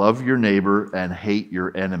shall love your neighbor and hate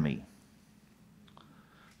your enemy.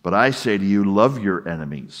 But I say to you, love your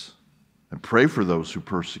enemies and pray for those who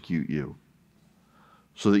persecute you,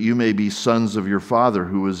 so that you may be sons of your Father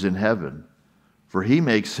who is in heaven. For he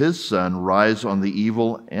makes his sun rise on the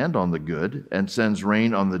evil and on the good, and sends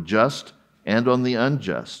rain on the just and on the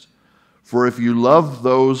unjust. For if you love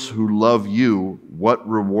those who love you, what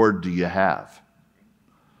reward do you have?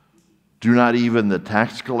 Do not even the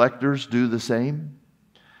tax collectors do the same?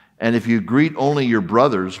 And if you greet only your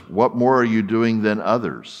brothers, what more are you doing than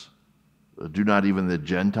others? Do not even the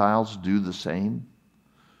Gentiles do the same?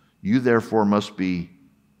 You therefore must be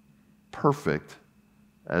perfect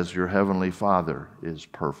as your heavenly Father is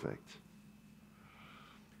perfect."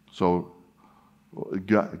 So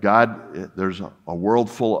God, there's a world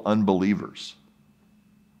full of unbelievers,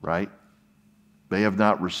 right? They have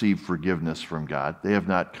not received forgiveness from God. They have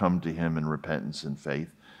not come to him in repentance and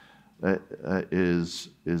faith.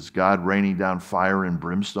 Is God raining down fire and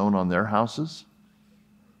brimstone on their houses?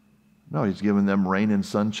 No, he's giving them rain and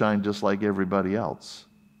sunshine just like everybody else.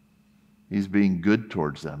 He's being good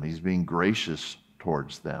towards them. He's being gracious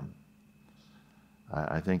towards them.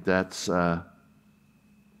 I think that's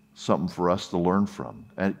something for us to learn from,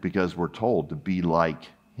 because we're told to be like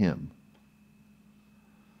him.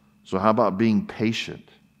 So how about being patient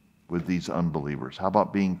with these unbelievers? How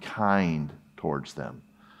about being kind towards them?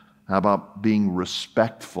 How about being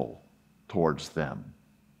respectful towards them?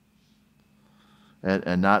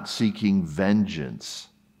 And not seeking vengeance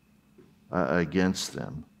against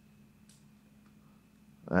them.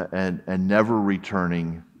 And never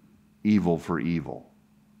returning evil for evil,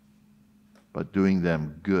 but doing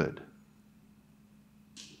them good.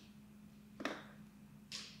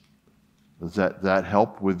 Does that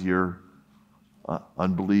help with your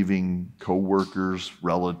unbelieving coworkers,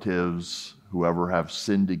 relatives, whoever have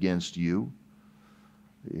sinned against you?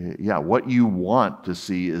 Yeah, what you want to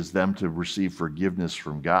see is them to receive forgiveness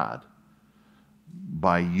from God.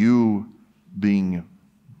 By you being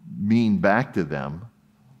mean back to them,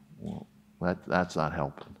 well, that's not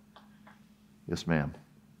helping. Yes, ma'am.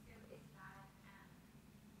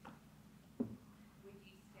 Would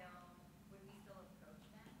we still approach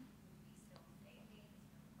them? Would we still say, hey, this is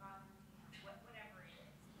the problem, whatever it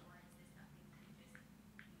is? Or is this something we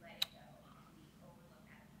let it go and we overlook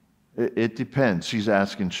at it? It depends. She's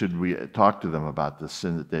asking, should we talk to them about the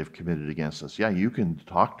sin that they've committed against us? Yeah, you can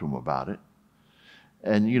talk to them about it.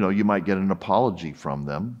 And, you might get an apology from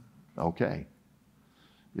them. Okay.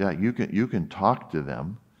 Yeah, you can talk to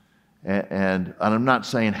them. And I'm not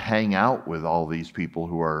saying hang out with all these people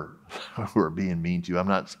who are being mean to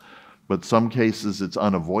you. But some cases it's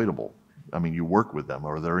unavoidable. I mean, you work with them,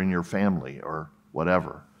 or they're in your family, or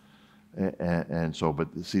whatever. And so, but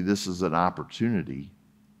see, this is an opportunity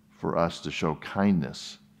for us to show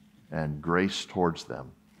kindness and grace towards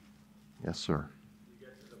them. Yes, sir. You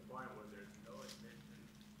get to the point where there's no admission,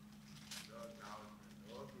 no acknowledgement,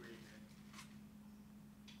 no agreement.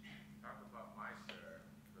 Talk about my sir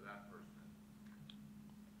for that person.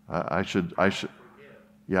 I should.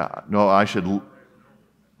 Yeah. No, I should.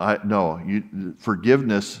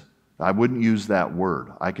 Forgiveness. I wouldn't use that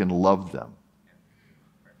word. I can love them.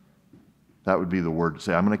 That would be the word to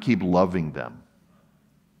say. I'm going to keep loving them.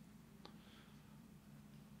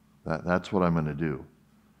 That's what I'm going to do.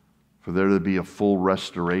 For there to be a full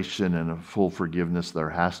restoration and a full forgiveness, there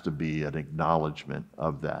has to be an acknowledgement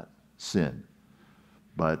of that sin.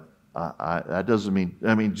 But that doesn't mean,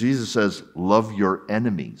 Jesus says, love your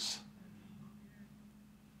enemies.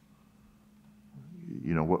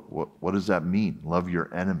 You know, what does that mean? Love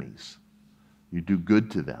your enemies. You do good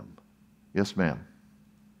to them. Yes, ma'am.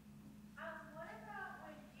 What about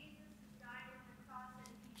when Jesus is dying on the cross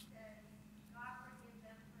and he says, God forgive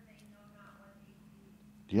them for they know not what they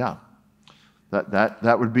do? Yeah.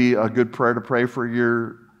 That would be a good prayer to pray for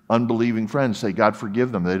your unbelieving friends. Say, God,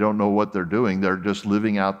 forgive them. They don't know what they're doing. They're just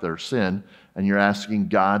living out their sin, and you're asking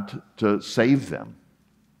God to save them.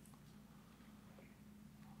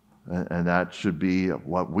 And that should be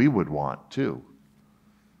what we would want, too.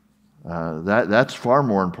 That's far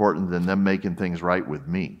more important than them making things right with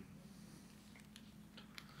me.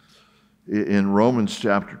 In Romans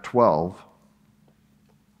chapter 12,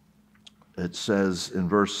 it says in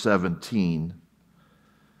verse 17,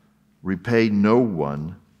 repay no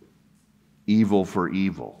one evil for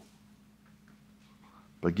evil,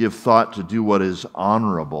 but give thought to do what is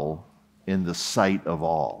honorable in the sight of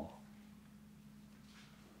all.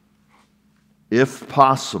 If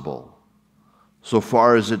possible, so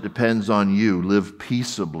far as it depends on you, live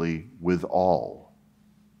peaceably with all.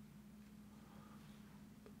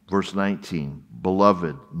 Verse 19,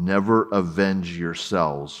 beloved, never avenge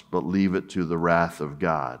yourselves, but leave it to the wrath of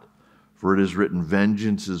God. For it is written,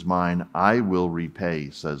 vengeance is mine, I will repay,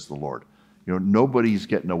 says the Lord. You know, nobody's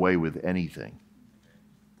getting away with anything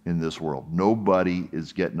in this world. Nobody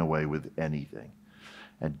is getting away with anything.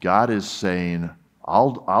 And God is saying,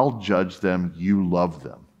 I'll judge them, you love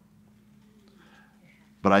them.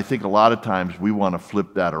 But I think a lot of times we want to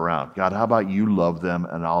flip that around. God, how about you love them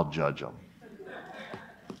and I'll judge them?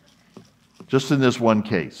 Just in this one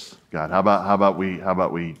case, God, how about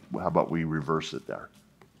we reverse it there?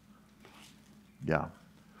 Yeah.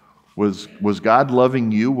 Was God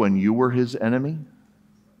loving you when you were his enemy?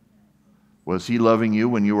 Was he loving you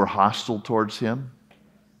when you were hostile towards him?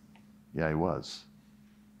 Yeah, he was.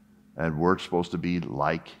 And we're supposed to be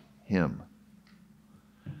like him.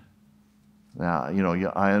 Now, you know,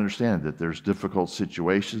 I understand that there's difficult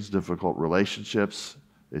situations, difficult relationships.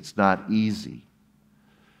 It's not easy.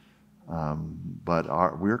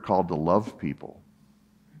 But we're called to love people.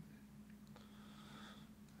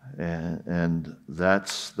 And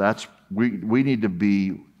we need to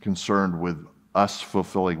be concerned with us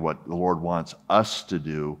fulfilling what the Lord wants us to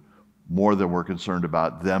do more than we're concerned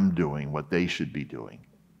about them doing what they should be doing.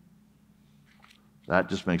 That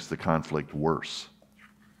just makes the conflict worse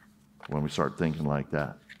when we start thinking like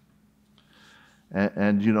that.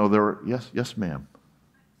 And you know, yes, ma'am.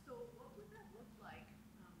 So what would that look like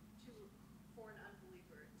for an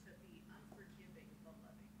unbeliever to be unforgiving but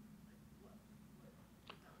loving? Like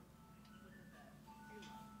what does that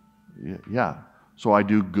feel like? Yeah. So I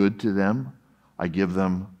do good to them. I give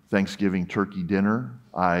them Thanksgiving turkey dinner.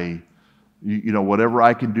 You know, whatever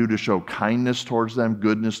I can do to show kindness towards them,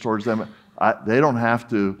 goodness towards them. I don't have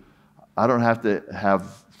to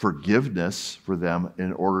have forgiveness for them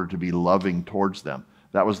in order to be loving towards them.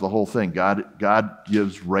 That was the whole thing. God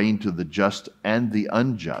gives rain to the just and the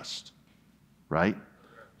unjust, right?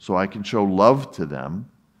 So I can show love to them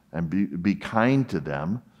and be kind to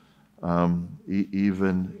them,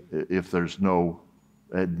 even if there's no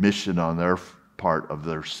admission on their part of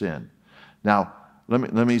their sin. Now,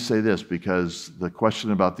 let me say this, because the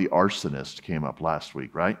question about the arsonist came up last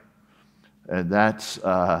week, right? And that's,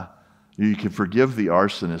 you can forgive the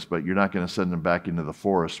arsonist, but you're not going to send them back into the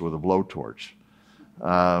forest with a blowtorch,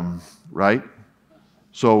 right?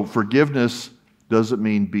 So forgiveness doesn't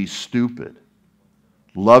mean be stupid.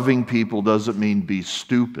 Loving people doesn't mean be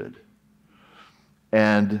stupid.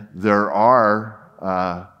 And there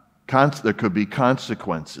could be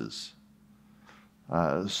consequences.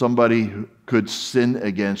 Somebody could sin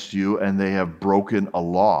against you and they have broken a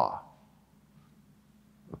law.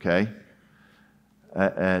 Okay?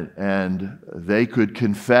 And they could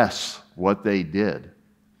confess what they did.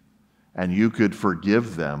 And you could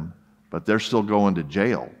forgive them, but they're still going to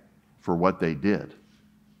jail for what they did.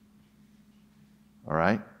 All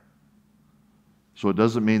right? So it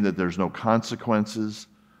doesn't mean that there's no consequences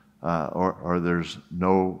or there's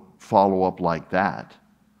no follow-up like that.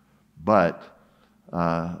 But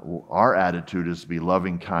our attitude is to be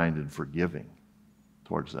loving, kind, and forgiving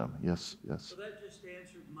towards them. Yes. So that just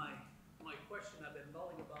answered my question I've been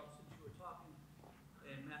mulling about since you were talking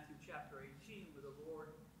in Matthew chapter 18, where the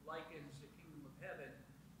Lord likens the kingdom of heaven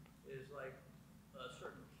is like a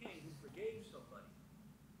certain king who forgave somebody.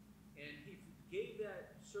 And he gave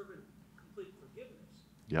that servant complete forgiveness.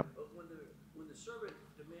 Yep. But when the servant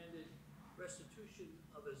demanded restitution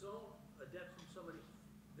of his own, a debt from somebody,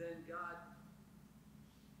 then God,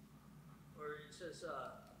 or it says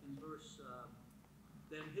in verse,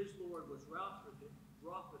 then his Lord was wroth with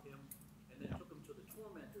him, and then took him to the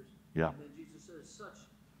tormentors. Yeah. And then Jesus says, such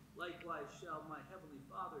likewise shall my heavenly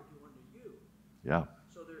Father do unto you. Yeah.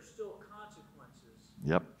 So there's still consequences.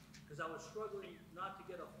 Yep. Because I was struggling not to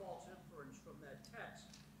get a false inference from that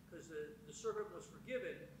text, because the servant was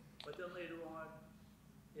forgiven, but then later on,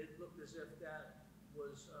 it looked as if that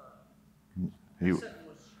was, the sentence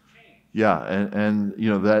was changed. Yeah, and you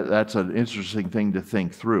know that's an interesting thing to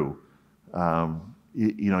think through.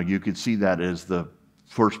 You know, you could see that as the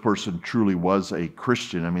first person truly was a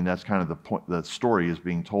Christian. I mean, that's kind of the point. The story is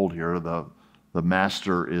being told here. The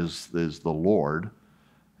master is the Lord,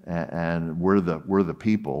 and we're the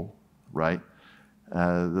people, right?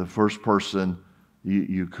 The first person,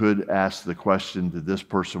 you could ask the question: did this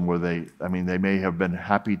person, were they? I mean, they may have been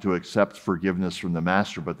happy to accept forgiveness from the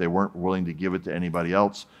master, but they weren't willing to give it to anybody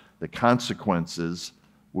else. The consequences,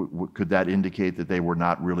 could that indicate that they were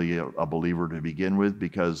not really a believer to begin with?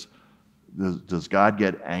 Because does God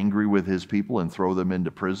get angry with his people and throw them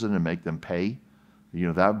into prison and make them pay? You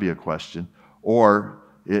know, that would be a question. Or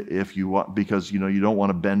if you want, because, you know, you don't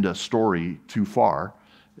want to bend a story too far.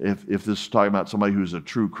 If this is talking about somebody who's a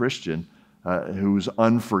true Christian, who's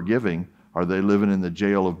unforgiving, are they living in the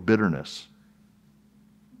jail of bitterness?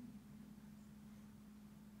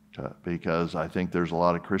 Because I think there's a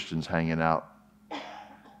lot of Christians hanging out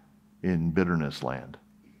in bitterness land.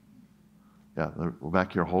 Yeah, we're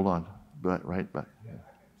back here. Hold on. Right back. Yeah,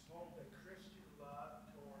 I can told that Christian love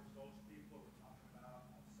towards those people we're talking about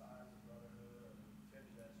outside of the brotherhood or the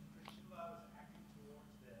Christian love is acting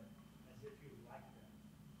towards them as if you like them.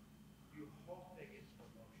 You hope they get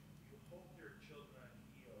promotion. You hope their children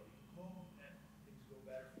heal. You hope that things go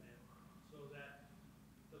better for them, so that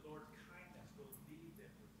the Lord's kindness will lead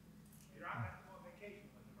them. You're not going to go on vacation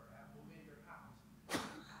with them or have them in your house.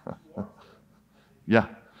 Towards them.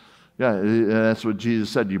 Yeah. Yeah, that's what Jesus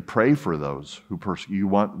said. You pray for those who you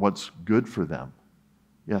want what's good for them.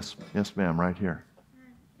 Yes, ma'am, right here.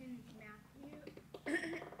 In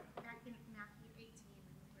back in Matthew 18,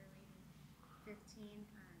 we're reading 15,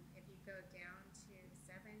 if you go down to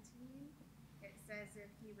 17, it says if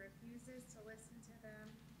he refuses to listen to them,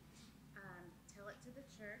 tell it to the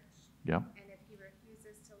church. Yeah. And if he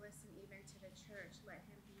refuses to listen even to the church, let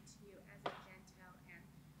him be to you as a Gentile and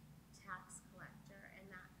tax collector. And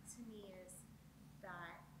that, to me, is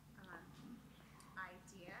that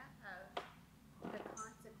idea of the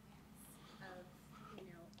consequence of, you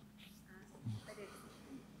know, but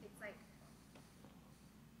it's like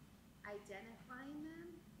identifying them,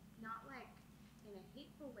 not like in a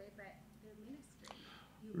hateful way, but their ministry.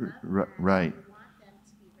 You love them, Right. you want them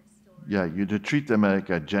to be restored. Yeah, you to treat them like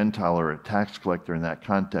a Gentile or a tax collector in that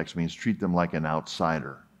context means treat them like an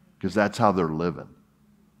outsider, because that's how they're living.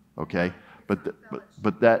 Okay?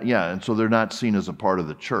 But that, yeah, and so they're not seen as a part of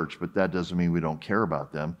the church, but that doesn't mean we don't care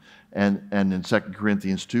about them. And in 2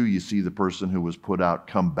 Corinthians 2, you see the person who was put out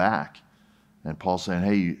come back. And Paul's saying,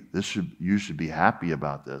 hey, you should be happy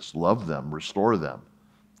about this. Love them, restore them.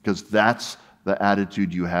 Because that's the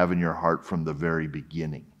attitude you have in your heart from the very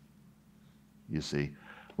beginning. You see,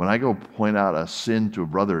 when I go point out a sin to a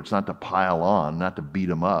brother, it's not to pile on, not to beat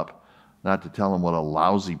him up, not to tell him what a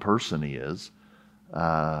lousy person he is.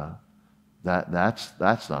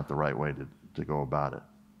 That's not the right way to go about it.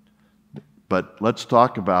 But let's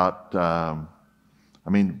talk about, I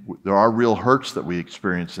mean, there are real hurts that we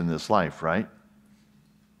experience in this life, right?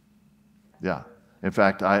 Yeah. In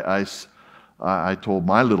fact, I told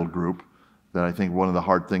my little group that I think one of the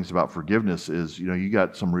hard things about forgiveness is, you know, you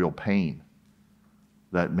got some real pain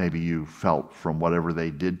that maybe you felt from whatever they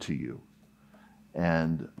did to you.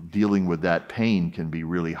 And dealing with that pain can be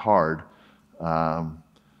really hard.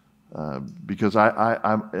 Because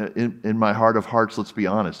I'm in my heart of hearts, let's be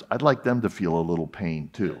honest, I'd like them to feel a little pain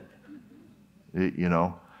too, you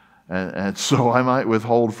know, and so I might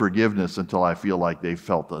withhold forgiveness until I feel like they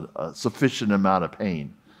felt a sufficient amount of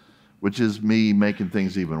pain, which is me making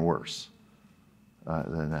things even worse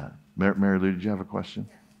than that. Mary Lou, did you have a question?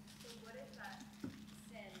 Yeah. So what if that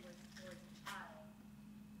sin was towards a child?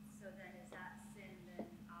 So then is that sin then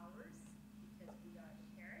ours because we are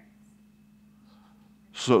the parents?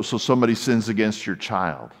 So somebody sins against your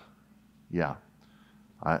child. Yeah.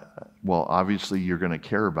 Well, obviously you're going to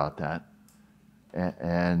care about that.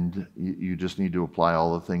 And you just need to apply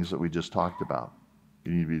all the things that we just talked about.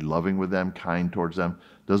 You need to be loving with them, kind towards them.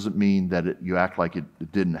 Doesn't mean that you act like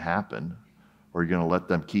it didn't happen, or you're going to let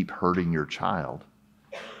them keep hurting your child.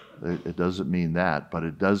 It doesn't mean that, but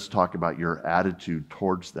it does talk about your attitude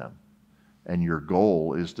towards them. and your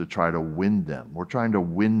goal is to try to win them. We're trying to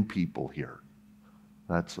win people here.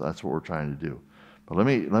 That's what we're trying to do. But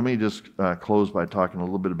let me just close by talking a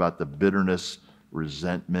little bit about the bitterness,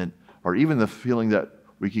 resentment, or even the feeling that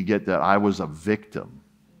we could get that I was a victim.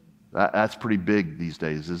 That's pretty big these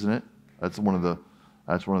days, isn't it? That's one of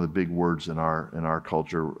the big words in our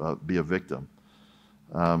culture. Be a victim.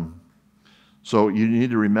 So you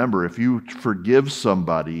need to remember, if you forgive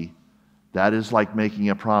somebody, that is like making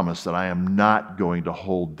a promise that I am not going to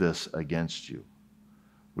hold this against you.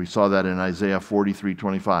 We saw that in Isaiah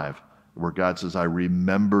 43:25, where God says, I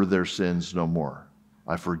remember their sins no more.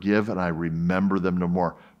 I forgive and I remember them no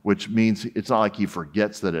more, which means it's not like he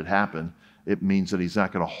forgets that it happened. It means that he's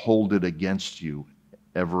not going to hold it against you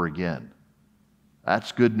ever again.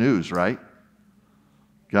 That's good news, right?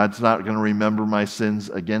 God's not going to remember my sins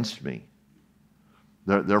against me.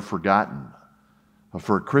 They're forgotten.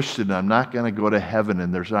 For a Christian, I'm not going to go to heaven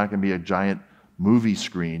and there's not going to be a giant movie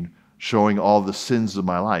screen showing all the sins of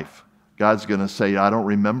my life. God's going to say, I don't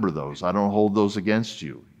remember those. I don't hold those against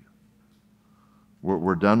you.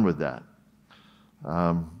 We're done with that.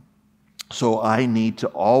 So I need to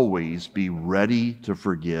always be ready to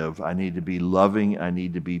forgive. I need to be loving. I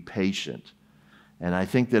need to be patient. And I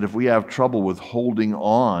think that if we have trouble with holding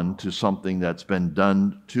on to something that's been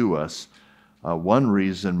done to us, one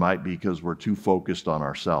reason might be because we're too focused on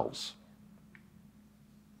ourselves.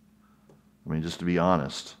 I mean, just to be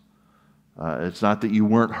honest. It's not that you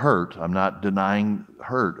weren't hurt. I'm not denying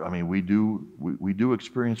hurt. I mean, we do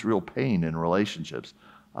experience real pain in relationships.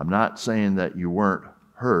 I'm not saying that you weren't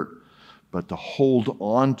hurt, but to hold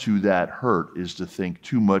on to that hurt is to think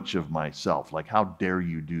too much of myself. Like, how dare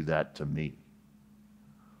you do that to me?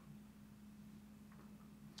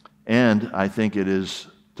 And I think it is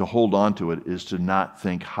to hold on to it is to not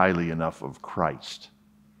think highly enough of Christ.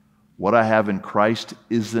 What I have in Christ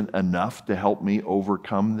isn't enough to help me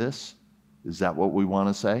overcome this. Is that what we want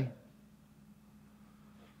to say?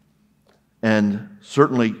 And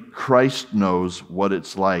certainly Christ knows what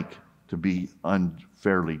it's like to be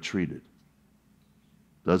unfairly treated.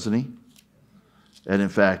 Doesn't he? And in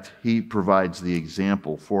fact, he provides the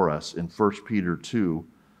example for us in 1 Peter 2,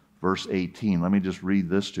 verse 18. Let me just read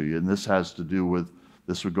this to you. And this has to do with,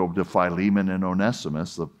 this would go to Philemon and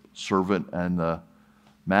Onesimus, the servant and the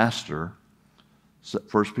master.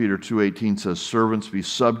 1 Peter 2:18 says, servants, be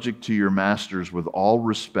subject to your masters with all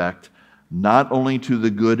respect, not only to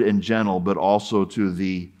the good and gentle, but also to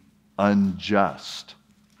the unjust,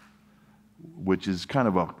 which is kind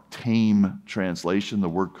of a tame translation. The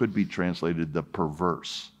word could be translated the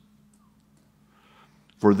perverse.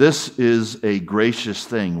 For this is a gracious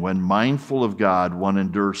thing. When mindful of God, one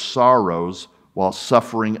endures sorrows while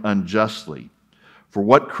suffering unjustly. For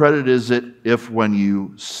what credit is it if when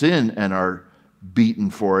you sin and are beaten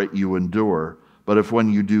for it, you endure? But if when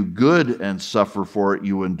you do good and suffer for it,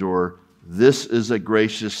 you endure, this is a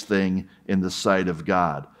gracious thing in the sight of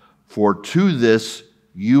God. For to this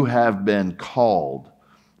you have been called,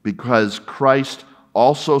 because Christ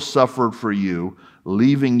also suffered for you,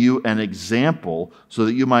 leaving you an example so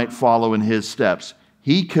that you might follow in his steps.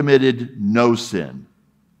 He committed no sin,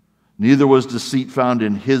 neither was deceit found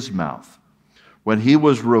in his mouth. When he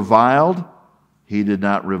was reviled, he did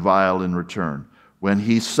not revile in return. When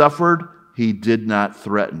he suffered, he did not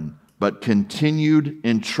threaten, but continued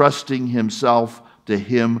entrusting himself to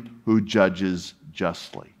him who judges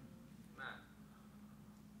justly.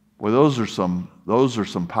 Well, those are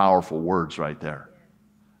some powerful words right there.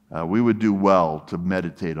 We would do well to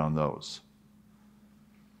meditate on those.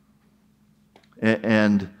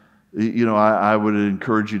 And you know, I would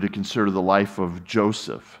encourage you to consider the life of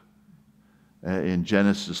Joseph in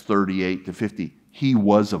Genesis 38 to 50. He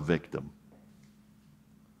was a victim.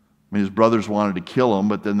 I mean, his brothers wanted to kill him,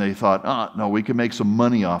 but then they thought, no, we can make some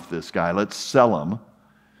money off this guy. Let's sell him.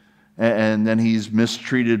 And then he's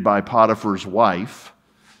mistreated by Potiphar's wife.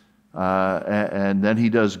 And then he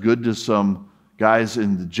does good to some guys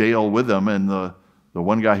in the jail with him, and the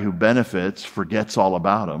one guy who benefits forgets all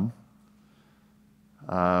about him.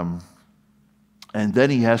 And then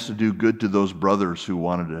he has to do good to those brothers who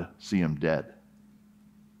wanted to see him dead.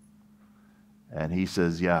 And he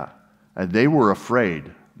says, yeah. And they were afraid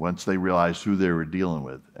once they realized who they were dealing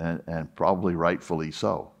with, and probably rightfully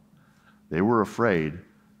so. They were afraid,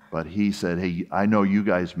 but he said, hey, I know you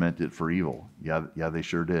guys meant it for evil. Yeah, they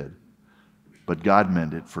sure did. But God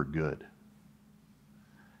meant it for good.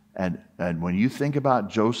 And when you think about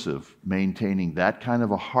Joseph maintaining that kind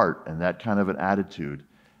of a heart and that kind of an attitude,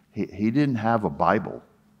 he didn't have a Bible.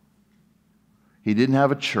 He didn't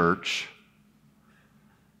have a church.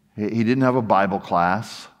 He didn't have a Bible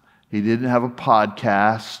class. He didn't have a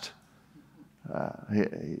podcast.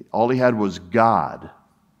 All he had was God.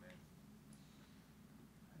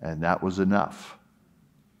 And that was enough.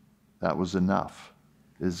 That was enough.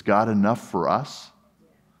 Is God enough for us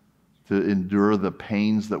to endure the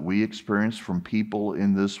pains that we experience from people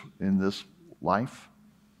in this life?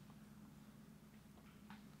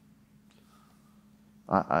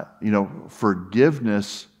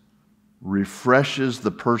 Forgiveness refreshes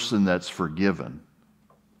the person that's forgiven.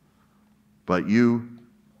 But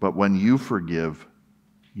when you forgive,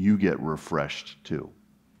 you get refreshed too.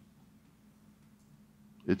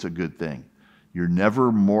 It's a good thing. You're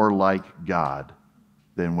never more like God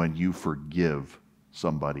than when you forgive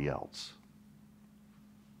somebody else.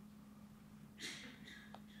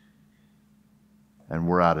 And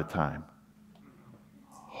we're out of time.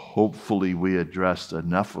 Hopefully we addressed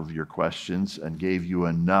enough of your questions and gave you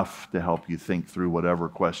enough to help you think through whatever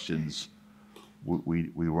questions we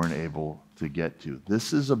weren't able to get to.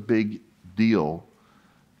 This is a big deal.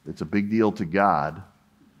 It's a big deal to God,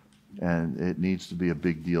 and it needs to be a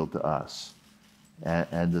big deal to us.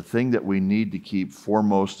 And the thing that we need to keep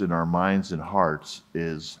foremost in our minds and hearts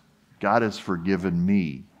is God has forgiven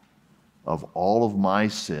me of all of my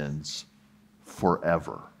sins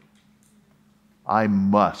forever. I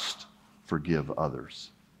must forgive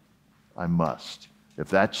others. I must. If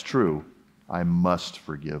that's true, I must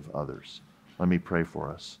forgive others. Let me pray for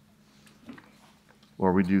us.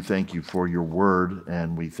 Lord, we do thank you for your word,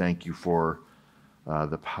 and we thank you for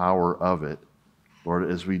the power of it.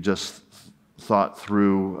 Lord, as we just thought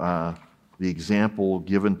through the example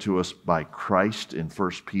given to us by Christ in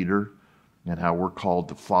 1 Peter and how we're called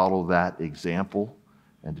to follow that example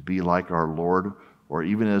and to be like our Lord, or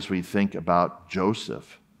even as we think about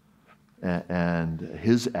Joseph and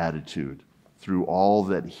his attitude through all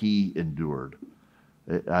that he endured.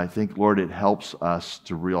 I think, Lord, it helps us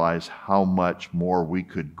to realize how much more we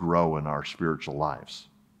could grow in our spiritual lives.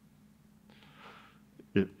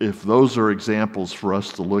 If those are examples for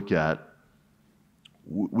us to look at,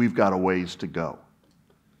 we've got a ways to go.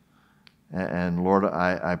 And Lord,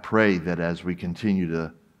 I pray that as we continue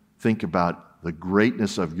to think about the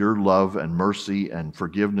greatness of your love and mercy and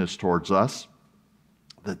forgiveness towards us,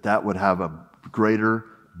 that would have a greater,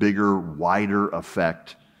 bigger, wider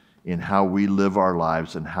effect in how we live our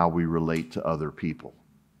lives and how we relate to other people.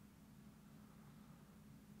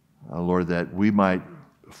 Lord, that we might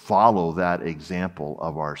follow that example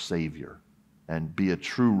of our Savior and be a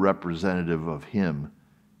true representative of him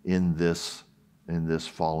in this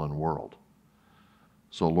fallen world.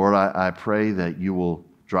 So Lord, I pray that you will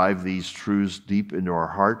drive these truths deep into our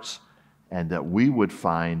hearts and that we would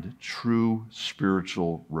find true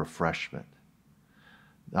spiritual refreshment,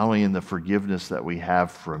 not only in the forgiveness that we have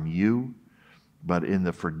from you, but in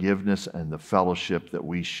the forgiveness and the fellowship that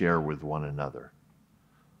we share with one another.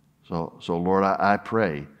 So Lord, I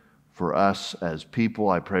pray for us as people,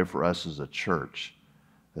 I pray for us as a church,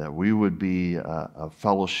 that we would be a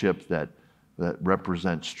fellowship that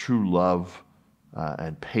represents true love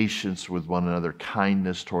and patience with one another,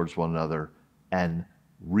 kindness towards one another, and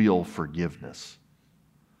real forgiveness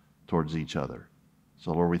towards each other.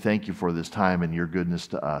 So Lord, we thank you for this time and your goodness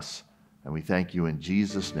to us. And we thank you in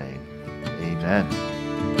Jesus' name. Amen.